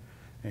down,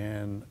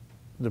 and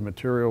the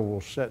material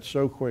will set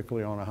so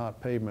quickly on a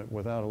hot pavement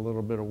without a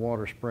little bit of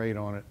water sprayed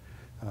on it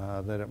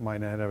that it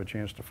might not have a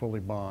chance to fully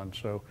bond.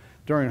 So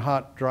during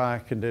hot, dry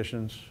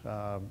conditions,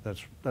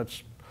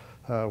 that's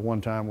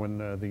one time when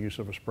the use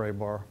of a spray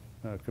bar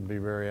could be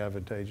very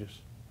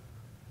advantageous.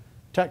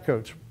 Tack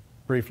coats.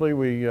 Briefly,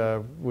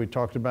 we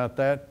talked about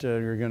that.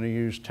 You're going to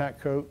use tack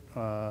coat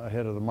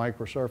ahead of the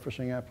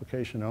microsurfacing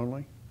application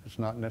only. It's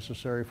not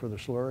necessary for the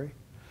slurry.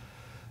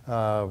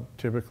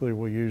 Typically,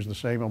 we'll use the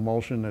same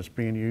emulsion that's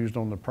being used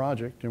on the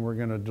project, and we're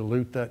going to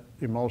dilute that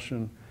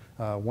emulsion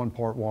 1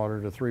 part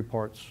water to 3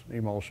 parts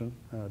emulsion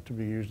to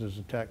be used as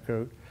a tack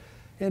coat.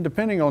 And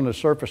depending on the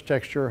surface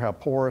texture, how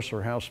porous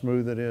or how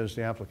smooth it is,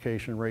 the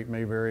application rate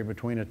may vary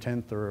between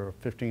 1/10 or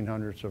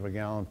 1/1500th of a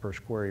gallon per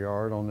square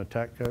yard on the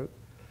tack coat.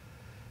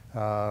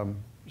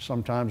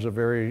 Sometimes a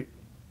very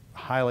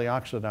highly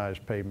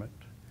oxidized pavement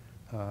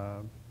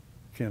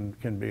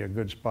can be a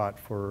good spot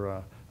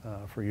for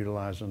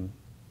utilizing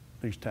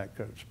these tack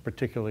coats,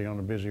 particularly on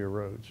the busier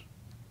roads.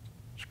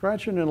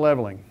 Scratching and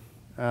leveling.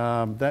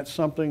 That's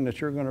something that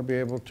you're going to be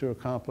able to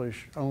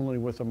accomplish only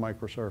with a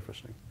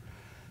microsurfacing.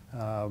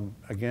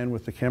 Again,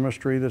 with the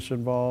chemistry that's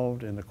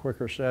involved and the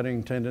quicker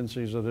setting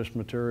tendencies of this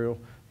material,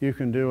 you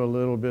can do a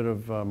little bit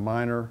of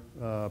minor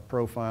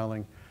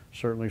profiling,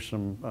 certainly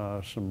some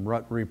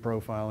rut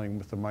reprofiling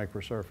with the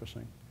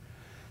microsurfacing.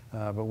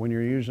 But when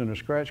you're using a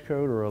scratch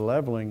coat or a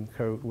leveling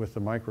coat with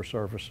the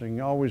microsurfacing,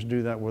 you always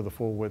do that with a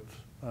full width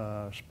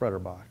spreader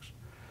box.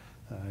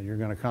 You're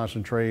going to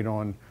concentrate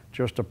on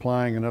just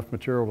applying enough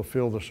material to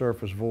fill the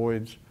surface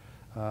voids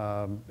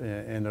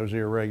and those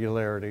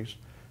irregularities.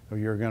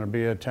 You're going to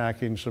be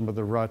attacking some of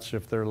the ruts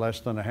if they're less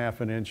than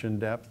 1/2 inch in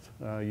depth.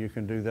 You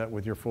can do that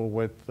with your full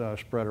width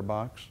spreader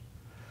box.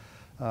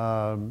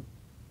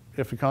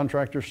 If the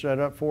contractor's set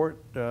up for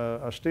it,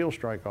 a steel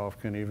strike-off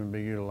can even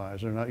be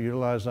utilized. They're not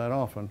utilized that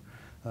often,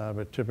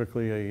 but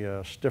typically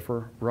a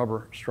stiffer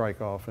rubber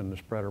strike-off in the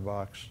spreader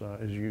box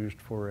is used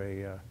for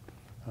a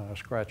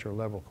scratch or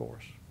level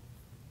course.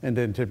 And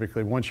then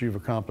typically, once you've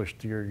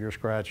accomplished your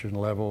scratch and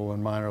level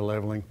and minor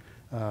leveling,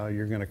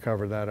 you're going to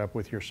cover that up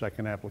with your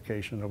second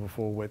application of a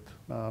full width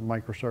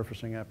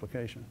microsurfacing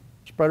application.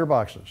 Spreader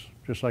boxes,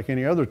 just like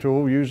any other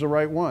tool, use the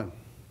right one.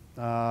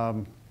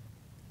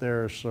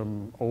 There's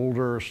some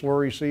older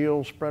slurry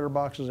seal spreader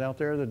boxes out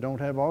there that don't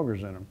have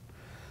augers in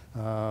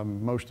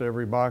them. Most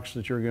every box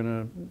that you're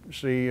going to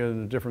see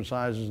in different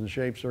sizes and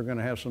shapes are going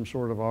to have some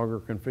sort of auger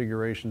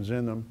configurations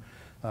in them.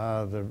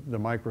 The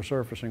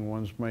microsurfacing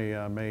ones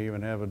may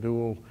even have a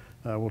dual,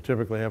 will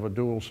typically have a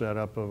dual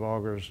setup of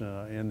augers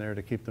in there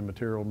to keep the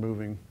material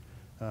moving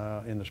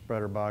in the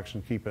spreader box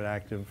and keep it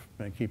active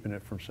and keeping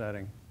it from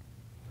setting.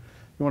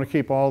 You want to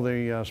keep all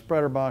the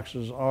spreader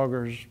boxes,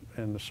 augers,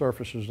 and the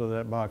surfaces of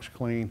that box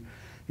clean.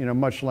 You know,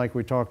 much like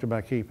we talked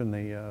about keeping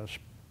the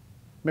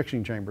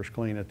mixing chambers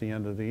clean at the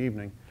end of the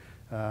evening.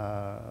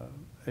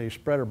 A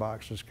spreader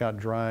box that's got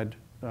dried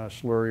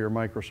slurry or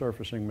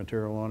microsurfacing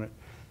material on it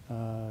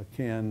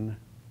can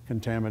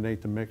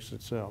contaminate the mix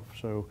itself.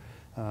 So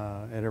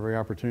at every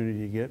opportunity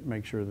you get,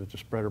 make sure that the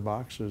spreader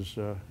box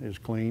is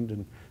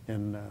cleaned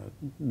and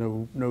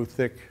no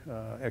thick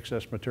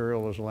excess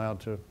material is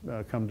allowed to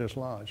come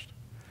dislodged.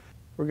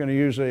 We're going to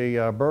use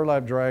a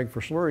burlap drag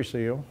for slurry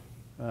seal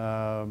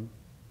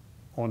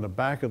on the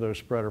back of those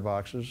spreader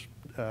boxes,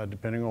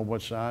 depending on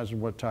what size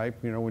and what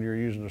type. You know, when you're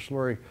using a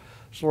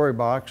slurry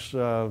box,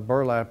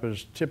 burlap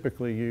is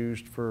typically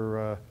used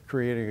for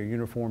creating a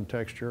uniform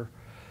texture.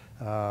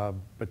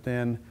 But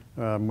then,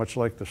 much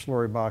like the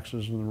slurry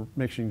boxes and the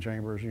mixing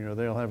chambers, you know,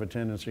 they'll have a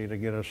tendency to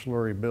get a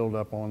slurry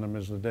buildup on them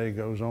as the day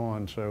goes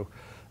on. So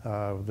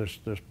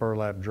this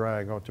burlap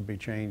drag ought to be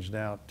changed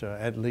out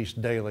at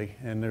least daily,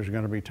 and there's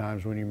going to be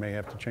times when you may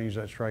have to change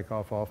that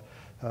strike-off off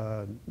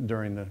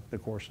during the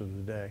course of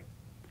the day.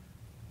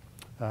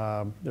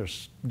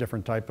 There's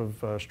different type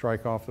of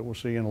strike-off that we'll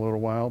see in a little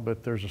while,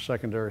 but there's a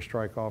secondary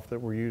strike-off that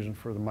we're using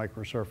for the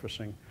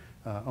microsurfacing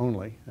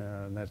only,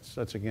 and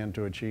that's again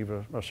to achieve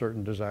a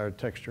certain desired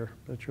texture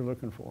that you're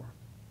looking for.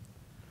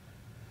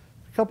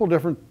 A couple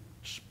different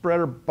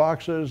spreader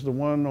boxes. The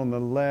one on the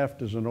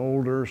left is an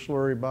older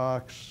slurry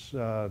box.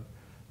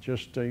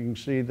 Just you can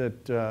see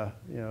that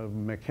you know,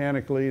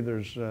 mechanically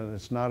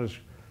it's not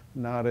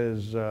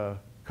as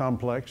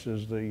complex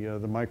as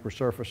the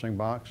microsurfacing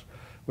box.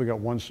 We got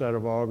one set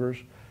of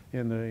augers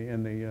in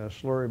the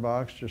slurry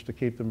box just to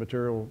keep the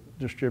material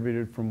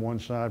distributed from one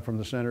side, from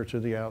the center to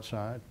the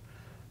outside.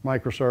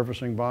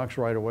 Microsurfacing box,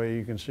 right away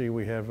you can see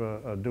we have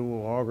a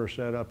dual auger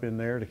set up in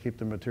there to keep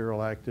the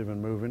material active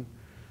and moving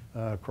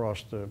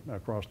across the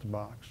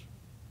box.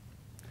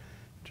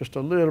 Just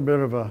a little bit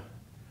of a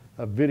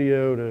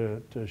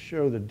video to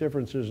show the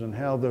differences in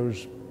how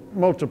those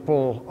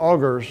multiple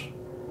augers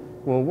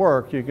will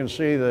work. You can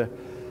see the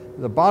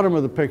bottom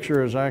of the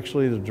picture is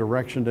actually the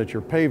direction that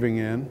you're paving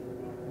in.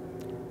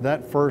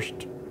 That first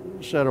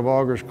set of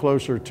augers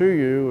closer to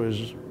you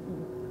is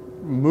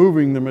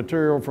moving the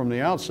material from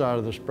the outside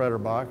of the spreader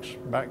box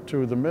back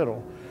to the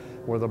middle,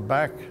 where the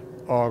back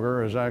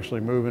auger is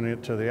actually moving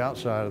it to the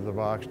outside of the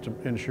box to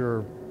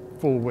ensure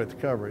full width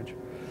coverage.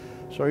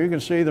 So you can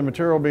see the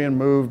material being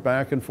moved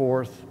back and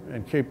forth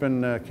and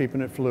keeping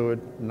it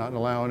fluid, not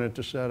allowing it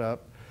to set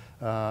up.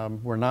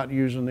 We're not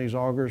using these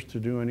augers to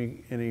do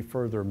any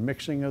further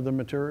mixing of the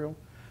material,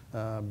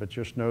 but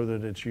just know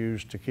that it's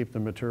used to keep the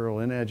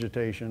material in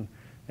agitation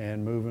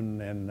and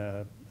moving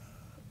and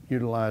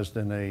utilized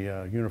in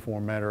a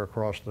uniform manner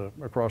across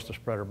the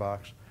spreader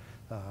box,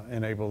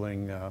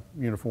 enabling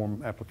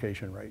uniform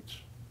application rates.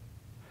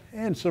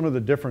 And some of the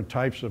different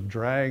types of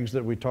drags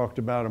that we talked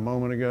about a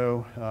moment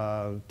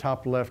ago.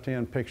 Top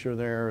left-hand picture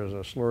there is a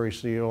slurry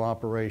seal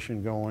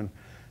operation going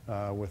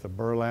with a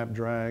burlap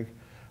drag.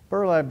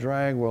 Burlap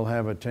drag will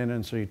have a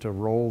tendency to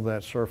roll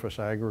that surface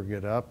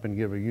aggregate up and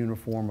give a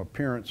uniform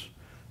appearance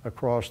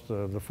across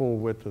the full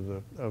width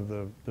of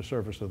the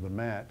surface of the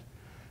mat.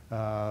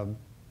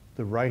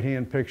 The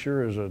right-hand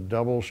picture is a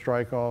double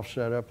strike-off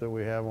setup that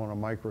we have on a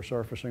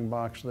microsurfacing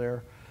box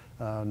there.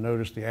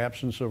 Notice the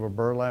absence of a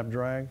burlap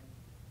drag.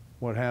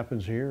 What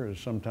happens here is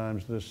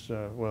sometimes this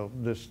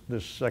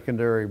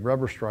secondary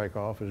rubber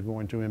strike-off is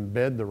going to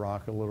embed the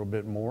rock a little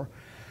bit more.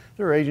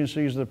 There are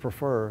agencies that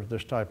prefer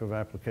this type of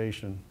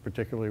application,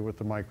 particularly with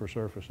the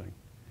microsurfacing.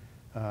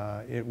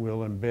 It will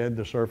embed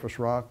the surface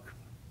rock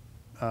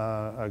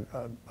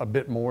a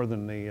bit more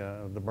than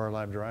the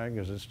burlap drag,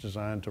 as it's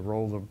designed to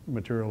roll the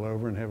material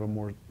over and have a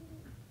more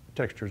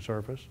textured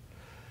surface.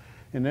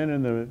 And then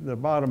in the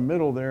bottom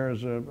middle there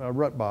is a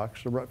rut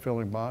box, a rut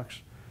filling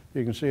box.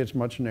 You can see it's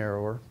much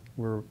narrower.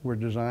 We're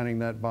designing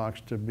that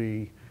box to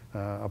be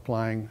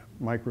applying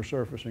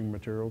microsurfacing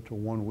material to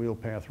one wheel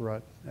path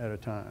rut at a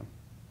time.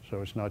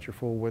 So it's not your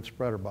full width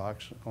spreader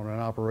box. On an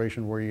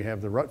operation where you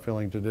have the rut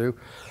filling to do,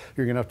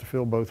 you're going to have to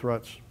fill both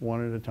ruts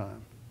one at a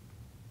time.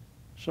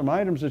 Some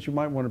items that you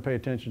might want to pay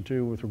attention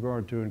to with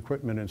regard to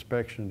equipment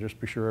inspection, just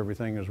be sure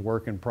everything is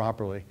working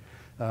properly.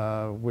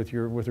 With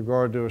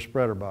regard to a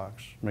spreader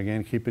box,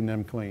 again, keeping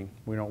them clean.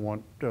 We don't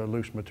want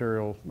loose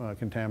material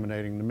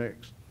contaminating the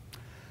mix.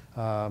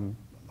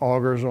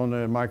 Augers on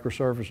the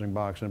microsurfacing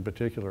box in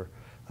particular,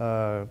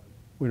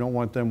 we don't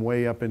want them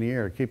way up in the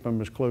air. Keep them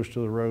as close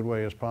to the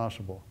roadway as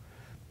possible.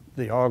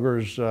 The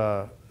augers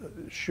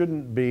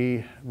shouldn't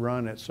be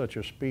run at such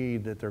a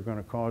speed that they're going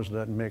to cause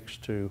that mix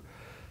to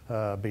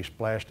be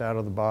splashed out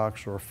of the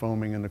box or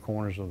foaming in the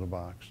corners of the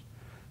box.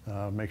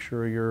 Make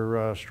sure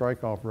your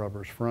strike-off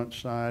rubbers, front,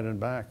 side, and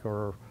back,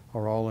 are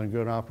all in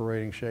good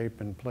operating shape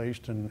and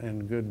placed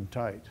and good and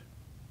tight.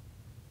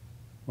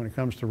 When it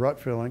comes to rut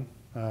filling,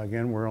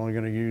 again, we're only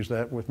going to use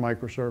that with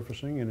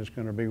microsurfacing, and it's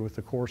going to be with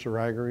the coarser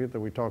aggregate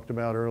that we talked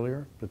about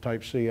earlier, the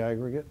Type C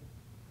aggregate.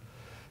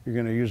 You're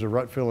going to use a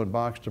rut filling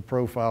box to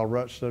profile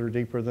ruts that are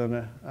deeper than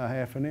a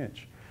 ½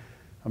 inch.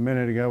 A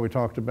minute ago we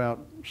talked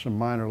about some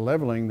minor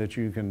leveling that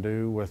you can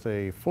do with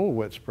a full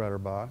width spreader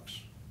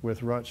box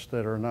with ruts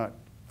that are not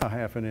a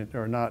 ½ inch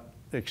or not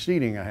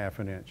exceeding a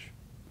 ½ inch.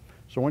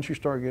 So once you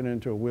start getting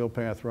into a wheel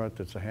path rut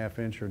that's a ½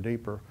 inch or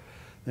deeper,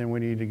 then we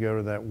need to go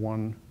to that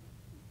one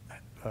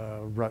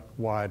rut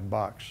wide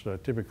box,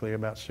 typically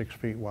about 6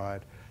 feet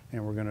wide,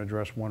 and we're going to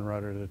address one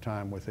rut at a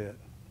time with it.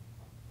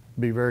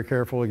 Be very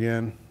careful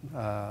again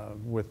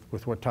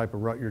with what type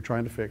of rut you're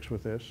trying to fix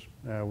with this.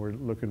 We're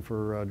looking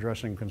for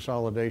addressing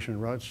consolidation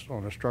ruts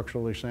on a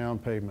structurally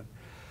sound pavement.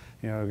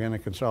 You know, again, a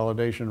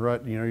consolidation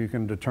rut, you know, you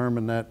can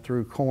determine that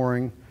through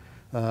coring.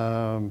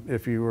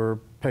 If you were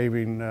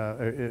paving,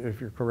 if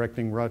you're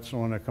correcting ruts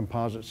on a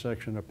composite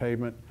section of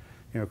pavement,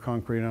 you know,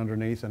 concrete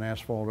underneath and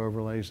asphalt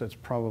overlays, that's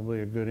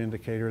probably a good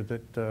indicator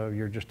that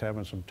you're just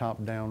having some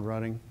top-down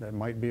rutting. That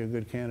might be a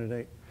good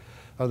candidate.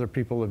 Other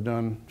people have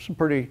done some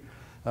pretty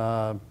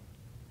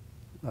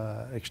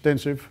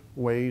extensive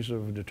ways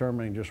of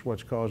determining just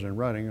what's causing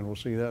rutting, and we'll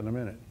see that in a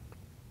minute.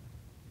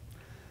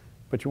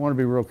 But you want to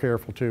be real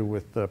careful too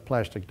with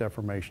plastic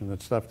deformation.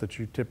 That's stuff that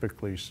you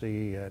typically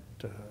see at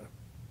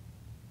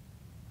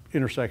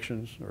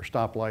intersections or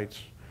stoplights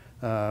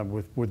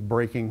with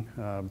braking,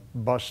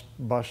 bus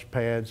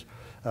pads.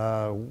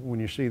 When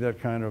you see that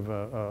kind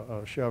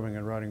of shoving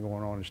and rutting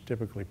going on, it's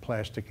typically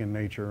plastic in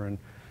nature and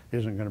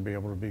isn't going to be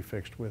able to be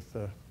fixed with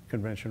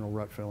conventional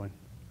rut filling.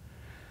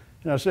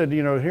 And I said,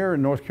 you know, here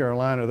in North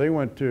Carolina, they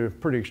went to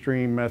pretty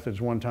extreme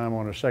methods one time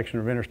on a section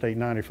of Interstate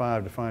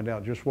 95 to find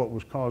out just what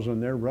was causing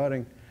their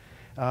rutting.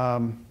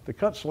 They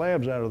cut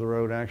slabs out of the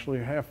road,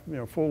 actually,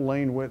 full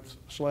lane width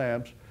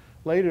slabs,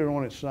 laid it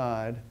on its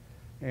side,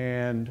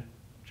 and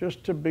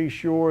just to be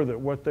sure that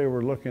what they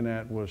were looking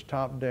at was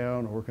top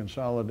down or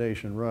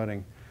consolidation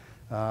rutting,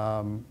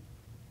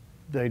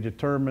 they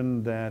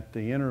determined that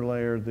the inner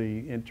layer,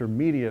 the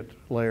intermediate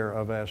layer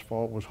of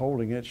asphalt, was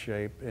holding its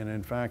shape, and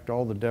in fact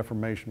all the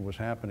deformation was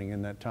happening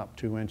in that top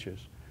 2 inches.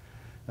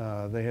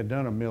 They had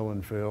done a mill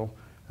and fill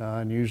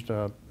and used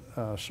a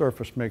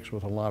surface mix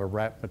with a lot of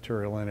wrap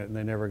material in it, and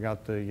they never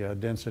got the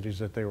densities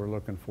that they were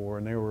looking for,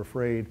 and they were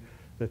afraid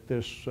that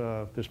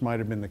this might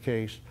have been the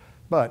case.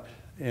 But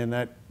in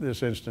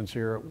this instance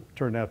here, it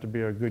turned out to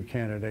be a good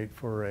candidate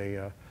for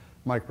a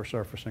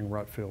microsurfacing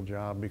rut fill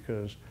job,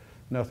 because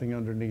nothing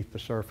underneath the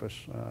surface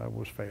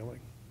was failing.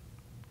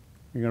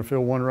 You're going to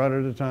fill one rut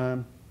at a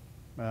time.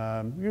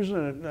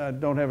 Using I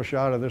don't have a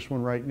shot of this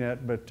one right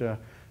yet, but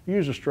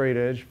use a straight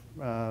edge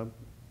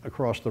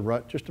across the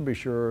rut just to be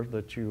sure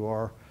that you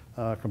are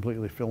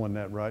completely filling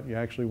that rut. You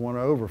actually want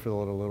to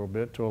overfill it a little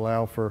bit to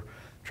allow for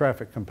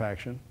traffic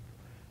compaction,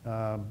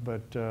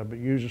 but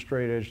use a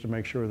straight edge to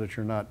make sure that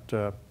you're not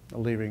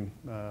leaving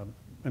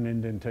an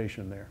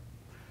indentation there.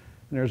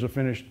 And there's a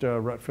finished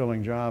rut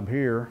filling job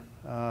here,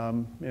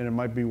 and it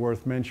might be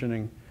worth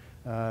mentioning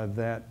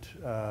that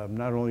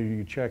not only do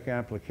you check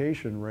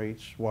application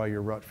rates while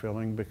you're rut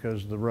filling,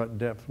 because the rut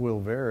depth will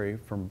vary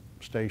from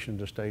station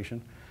to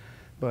station,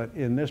 but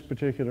in this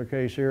particular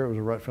case here, it was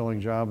a rut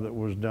filling job that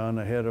was done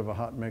ahead of a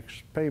hot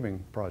mix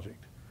paving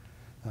project.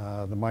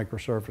 The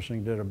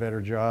microsurfacing did a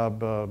better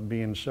job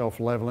being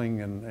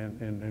self-leveling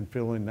and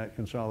filling that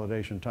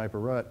consolidation type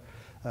of rut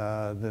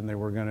than they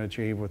were going to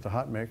achieve with the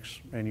hot mix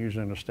and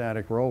using a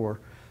static roller.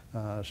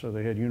 So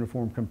they had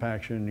uniform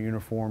compaction,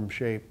 uniform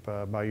shape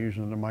by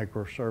using the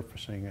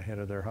microsurfacing ahead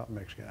of their hot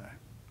mix guy.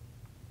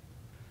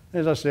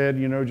 As I said,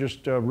 you know,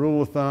 just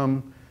rule of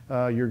thumb,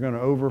 you're going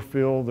to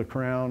overfill the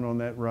crown on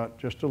that rut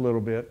just a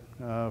little bit.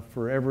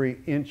 For every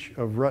inch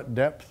of rut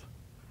depth,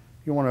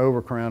 you want to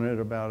overcrown it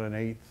about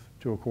 1/8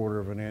 to 1/4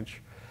 of an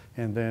inch,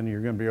 and then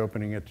you're going to be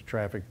opening it to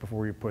traffic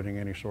before you're putting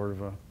any sort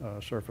of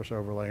a surface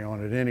overlay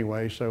on it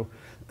anyway. So,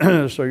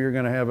 so you're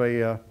going to have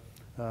a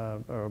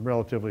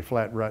relatively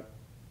flat rut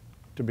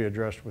to be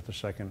addressed with the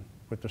second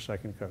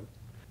coat.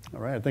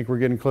 All right, I think we're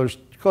getting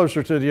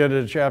closer to the end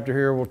of the chapter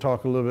here. We'll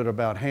talk a little bit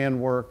about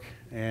handwork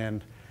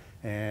and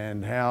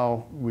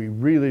how we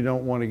really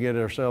don't want to get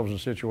ourselves in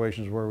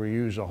situations where we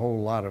use a whole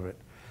lot of it.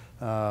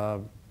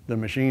 The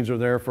machines are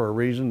there for a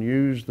reason.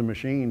 Use the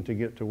machine to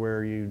get to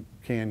where you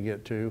can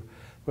get to,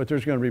 but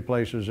there's going to be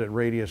places at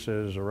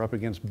radiuses or up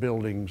against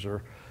buildings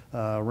or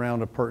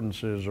around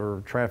appurtenances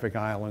or traffic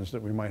islands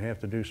that we might have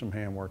to do some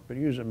handwork, but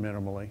use it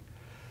minimally.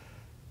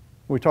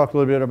 We talked a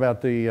little bit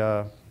about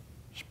the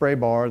spray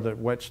bar that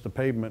wets the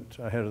pavement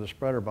ahead of the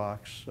spreader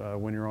box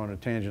when you're on a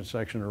tangent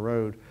section of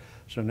road.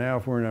 So now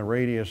if we're in a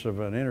radius of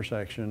an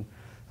intersection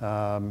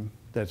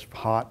that's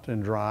hot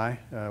and dry,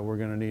 we're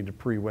going to need to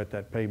pre-wet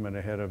that pavement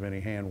ahead of any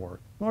handwork.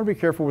 You want to be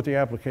careful with the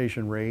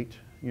application rate.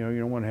 You know, you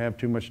don't want to have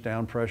too much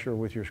down pressure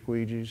with your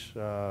squeegees.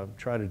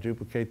 Try to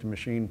duplicate the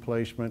machine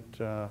placement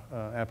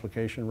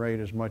application rate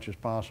as much as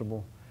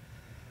possible.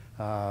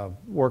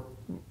 Work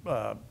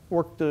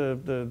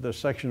the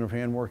section of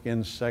handwork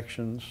in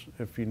sections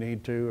if you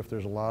need to, if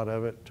there's a lot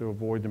of it, to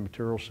avoid the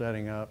material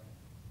setting up.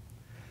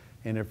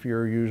 And if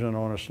you're using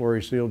on a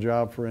slurry seal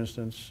job, for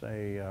instance,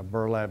 a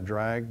burlap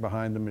drag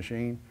behind the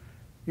machine,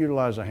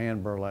 utilize a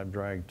hand burlap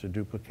drag to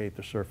duplicate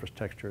the surface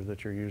texture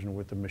that you're using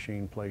with the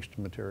machine placed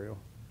material.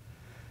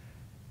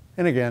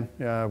 And again,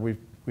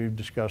 we've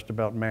discussed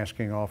about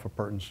masking off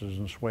appurtenances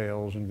and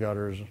swales and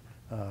gutters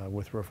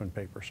with roofing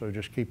paper. So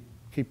just keep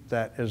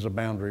that as a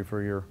boundary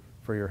for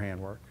your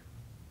handwork.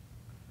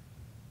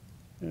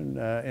 And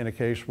in a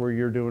case where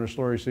you're doing a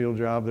slurry seal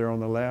job there on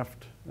the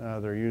left,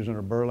 they're using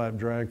a burlap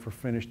drag for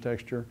finish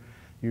texture.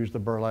 Use the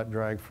burlap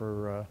drag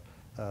for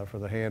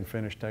the hand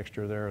finish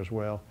texture there as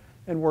well.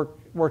 And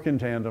work in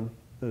tandem.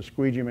 The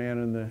squeegee man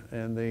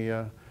and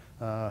the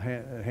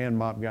hand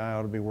mop guy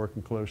ought to be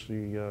working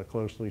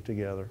closely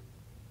together.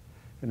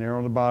 And there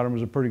on the bottom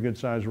is a pretty good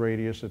sized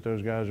radius that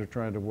those guys are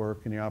trying to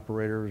work, and the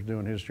operator is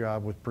doing his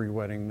job with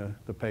pre-wetting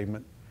the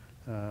pavement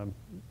to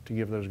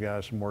give those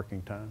guys some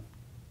working time.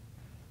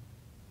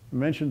 I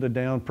mentioned the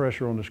down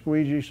pressure on the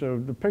squeegee. So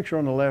the picture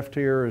on the left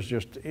here is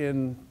just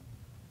is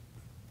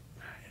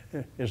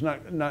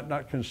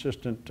not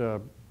consistent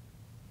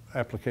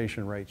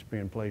application rates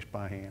being placed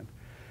by hand.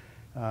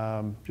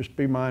 Just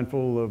be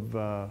mindful of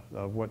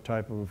what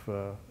type of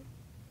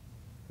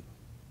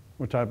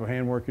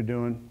handwork you're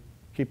doing.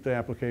 Keep the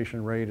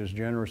application rate as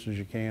generous as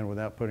you can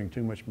without putting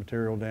too much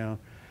material down,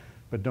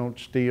 but don't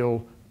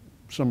steal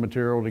some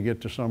material to get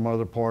to some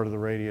other part of the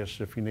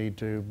radius if you need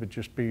to, but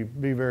just be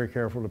very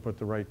careful to put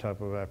the right type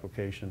of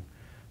application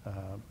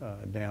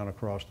down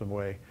across the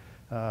way.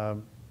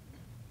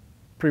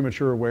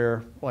 Premature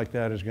wear like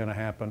that is going to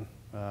happen,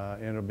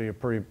 and it'll be a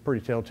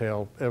pretty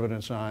telltale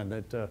evident sign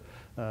that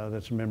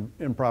some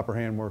improper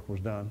handwork was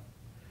done.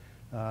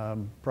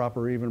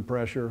 Proper even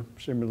pressure,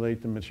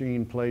 simulate the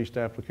machine placed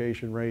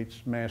application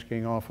rates,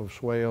 masking off of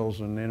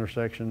swales and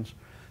intersections,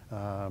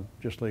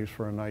 just leaves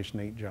for a nice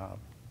neat job.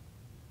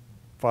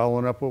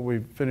 Following up what we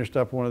finished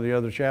up one of the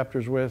other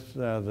chapters with,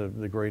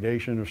 the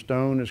gradation of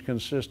stone is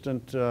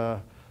consistent. It's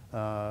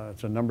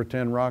a number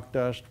 10 rock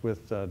dust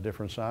with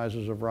different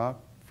sizes of rock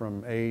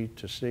from A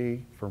to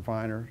C, from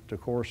finer to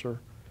coarser.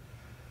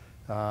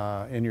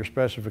 In your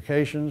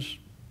specifications,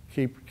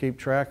 keep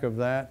track of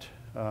that.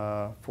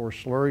 For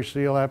slurry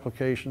seal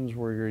applications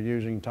where you're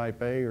using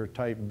type A or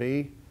type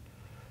B,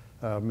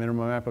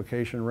 minimum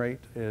application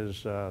rate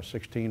is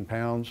 16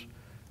 pounds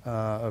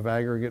of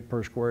aggregate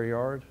per square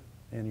yard,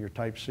 and your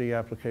type C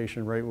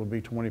application rate will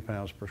be 20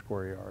 pounds per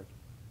square yard.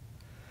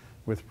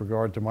 With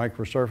regard to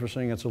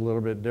microsurfacing, it's a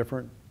little bit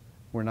different.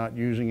 We're not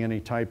using any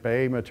type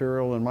A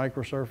material in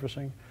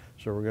microsurfacing,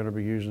 so we're going to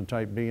be using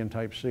type B and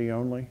type C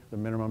only. The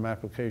minimum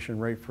application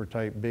rate for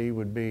type B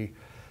would be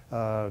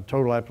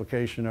total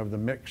application of the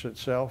mix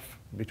itself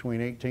between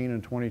 18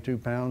 and 22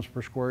 pounds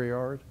per square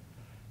yard,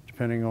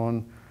 depending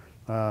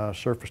on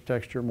surface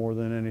texture more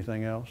than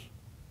anything else.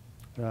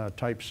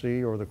 Type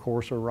C, or the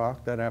coarser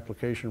rock, that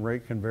application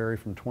rate can vary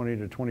from 20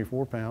 to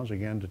 24 pounds,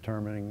 again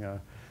determining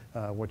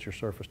what your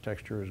surface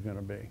texture is going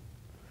to be.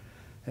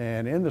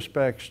 And in the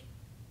specs,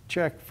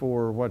 check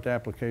for what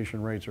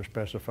application rates are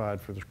specified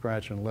for the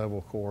scratch and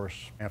level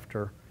course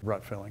after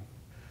rut filling.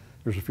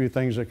 There's a few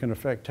things that can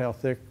affect how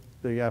thick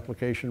the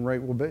application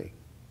rate will be.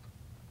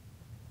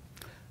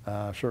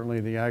 Certainly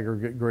the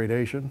aggregate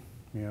gradation,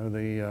 you know,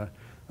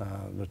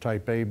 the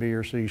type A, B,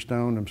 or C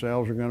stone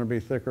themselves are going to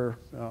be thicker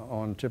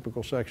on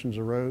typical sections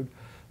of road.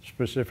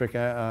 Specific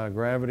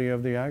gravity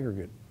of the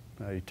aggregate.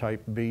 A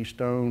type B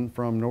stone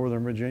from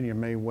Northern Virginia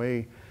may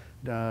weigh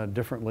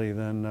differently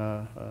than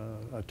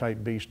a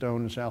type B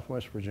stone in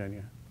Southwest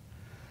Virginia.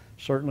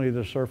 Certainly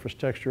the surface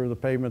texture of the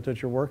pavement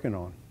that you're working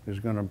on is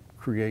going to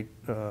create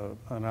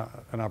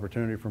an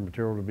opportunity for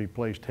material to be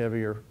placed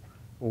heavier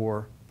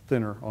or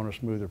thinner on a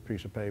smoother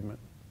piece of pavement.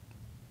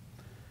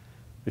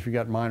 If you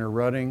got minor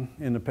rutting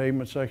in the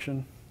pavement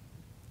section,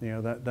 you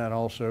know, that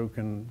also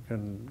can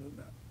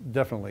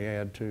definitely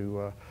add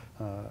to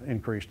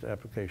increased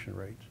application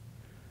rates.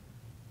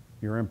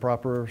 Your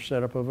improper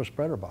setup of a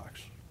spreader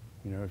box.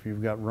 You know, if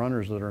you've got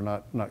runners that are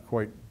not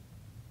quite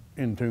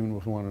in tune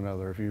with one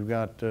another, if you've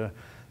got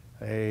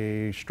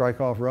a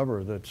strike-off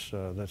rubber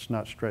that's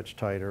not stretched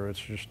tight, or it's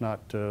just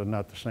not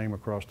the same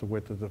across the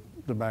width of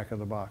the back of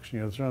the box. You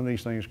know, some of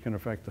these things can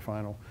affect the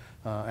final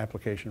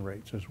application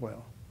rates as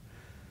well.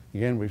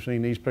 Again, we've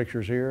seen these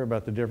pictures here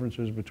about the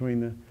differences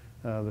between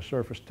the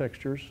surface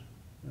textures,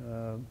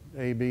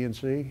 A, B, and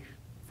C,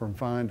 from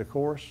fine to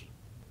coarse,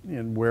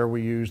 and where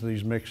we use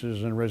these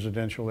mixes in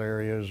residential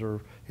areas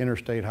or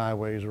interstate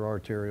highways or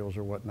arterials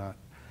or whatnot.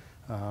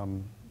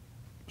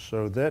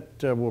 So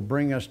that will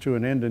bring us to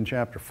an end in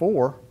Chapter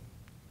 4.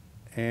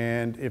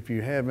 And if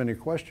you have any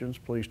questions,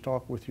 please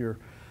talk with your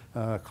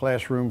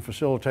classroom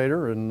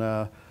facilitator,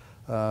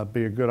 and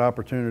be a good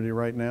opportunity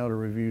right now to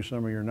review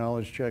some of your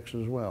knowledge checks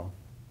as well.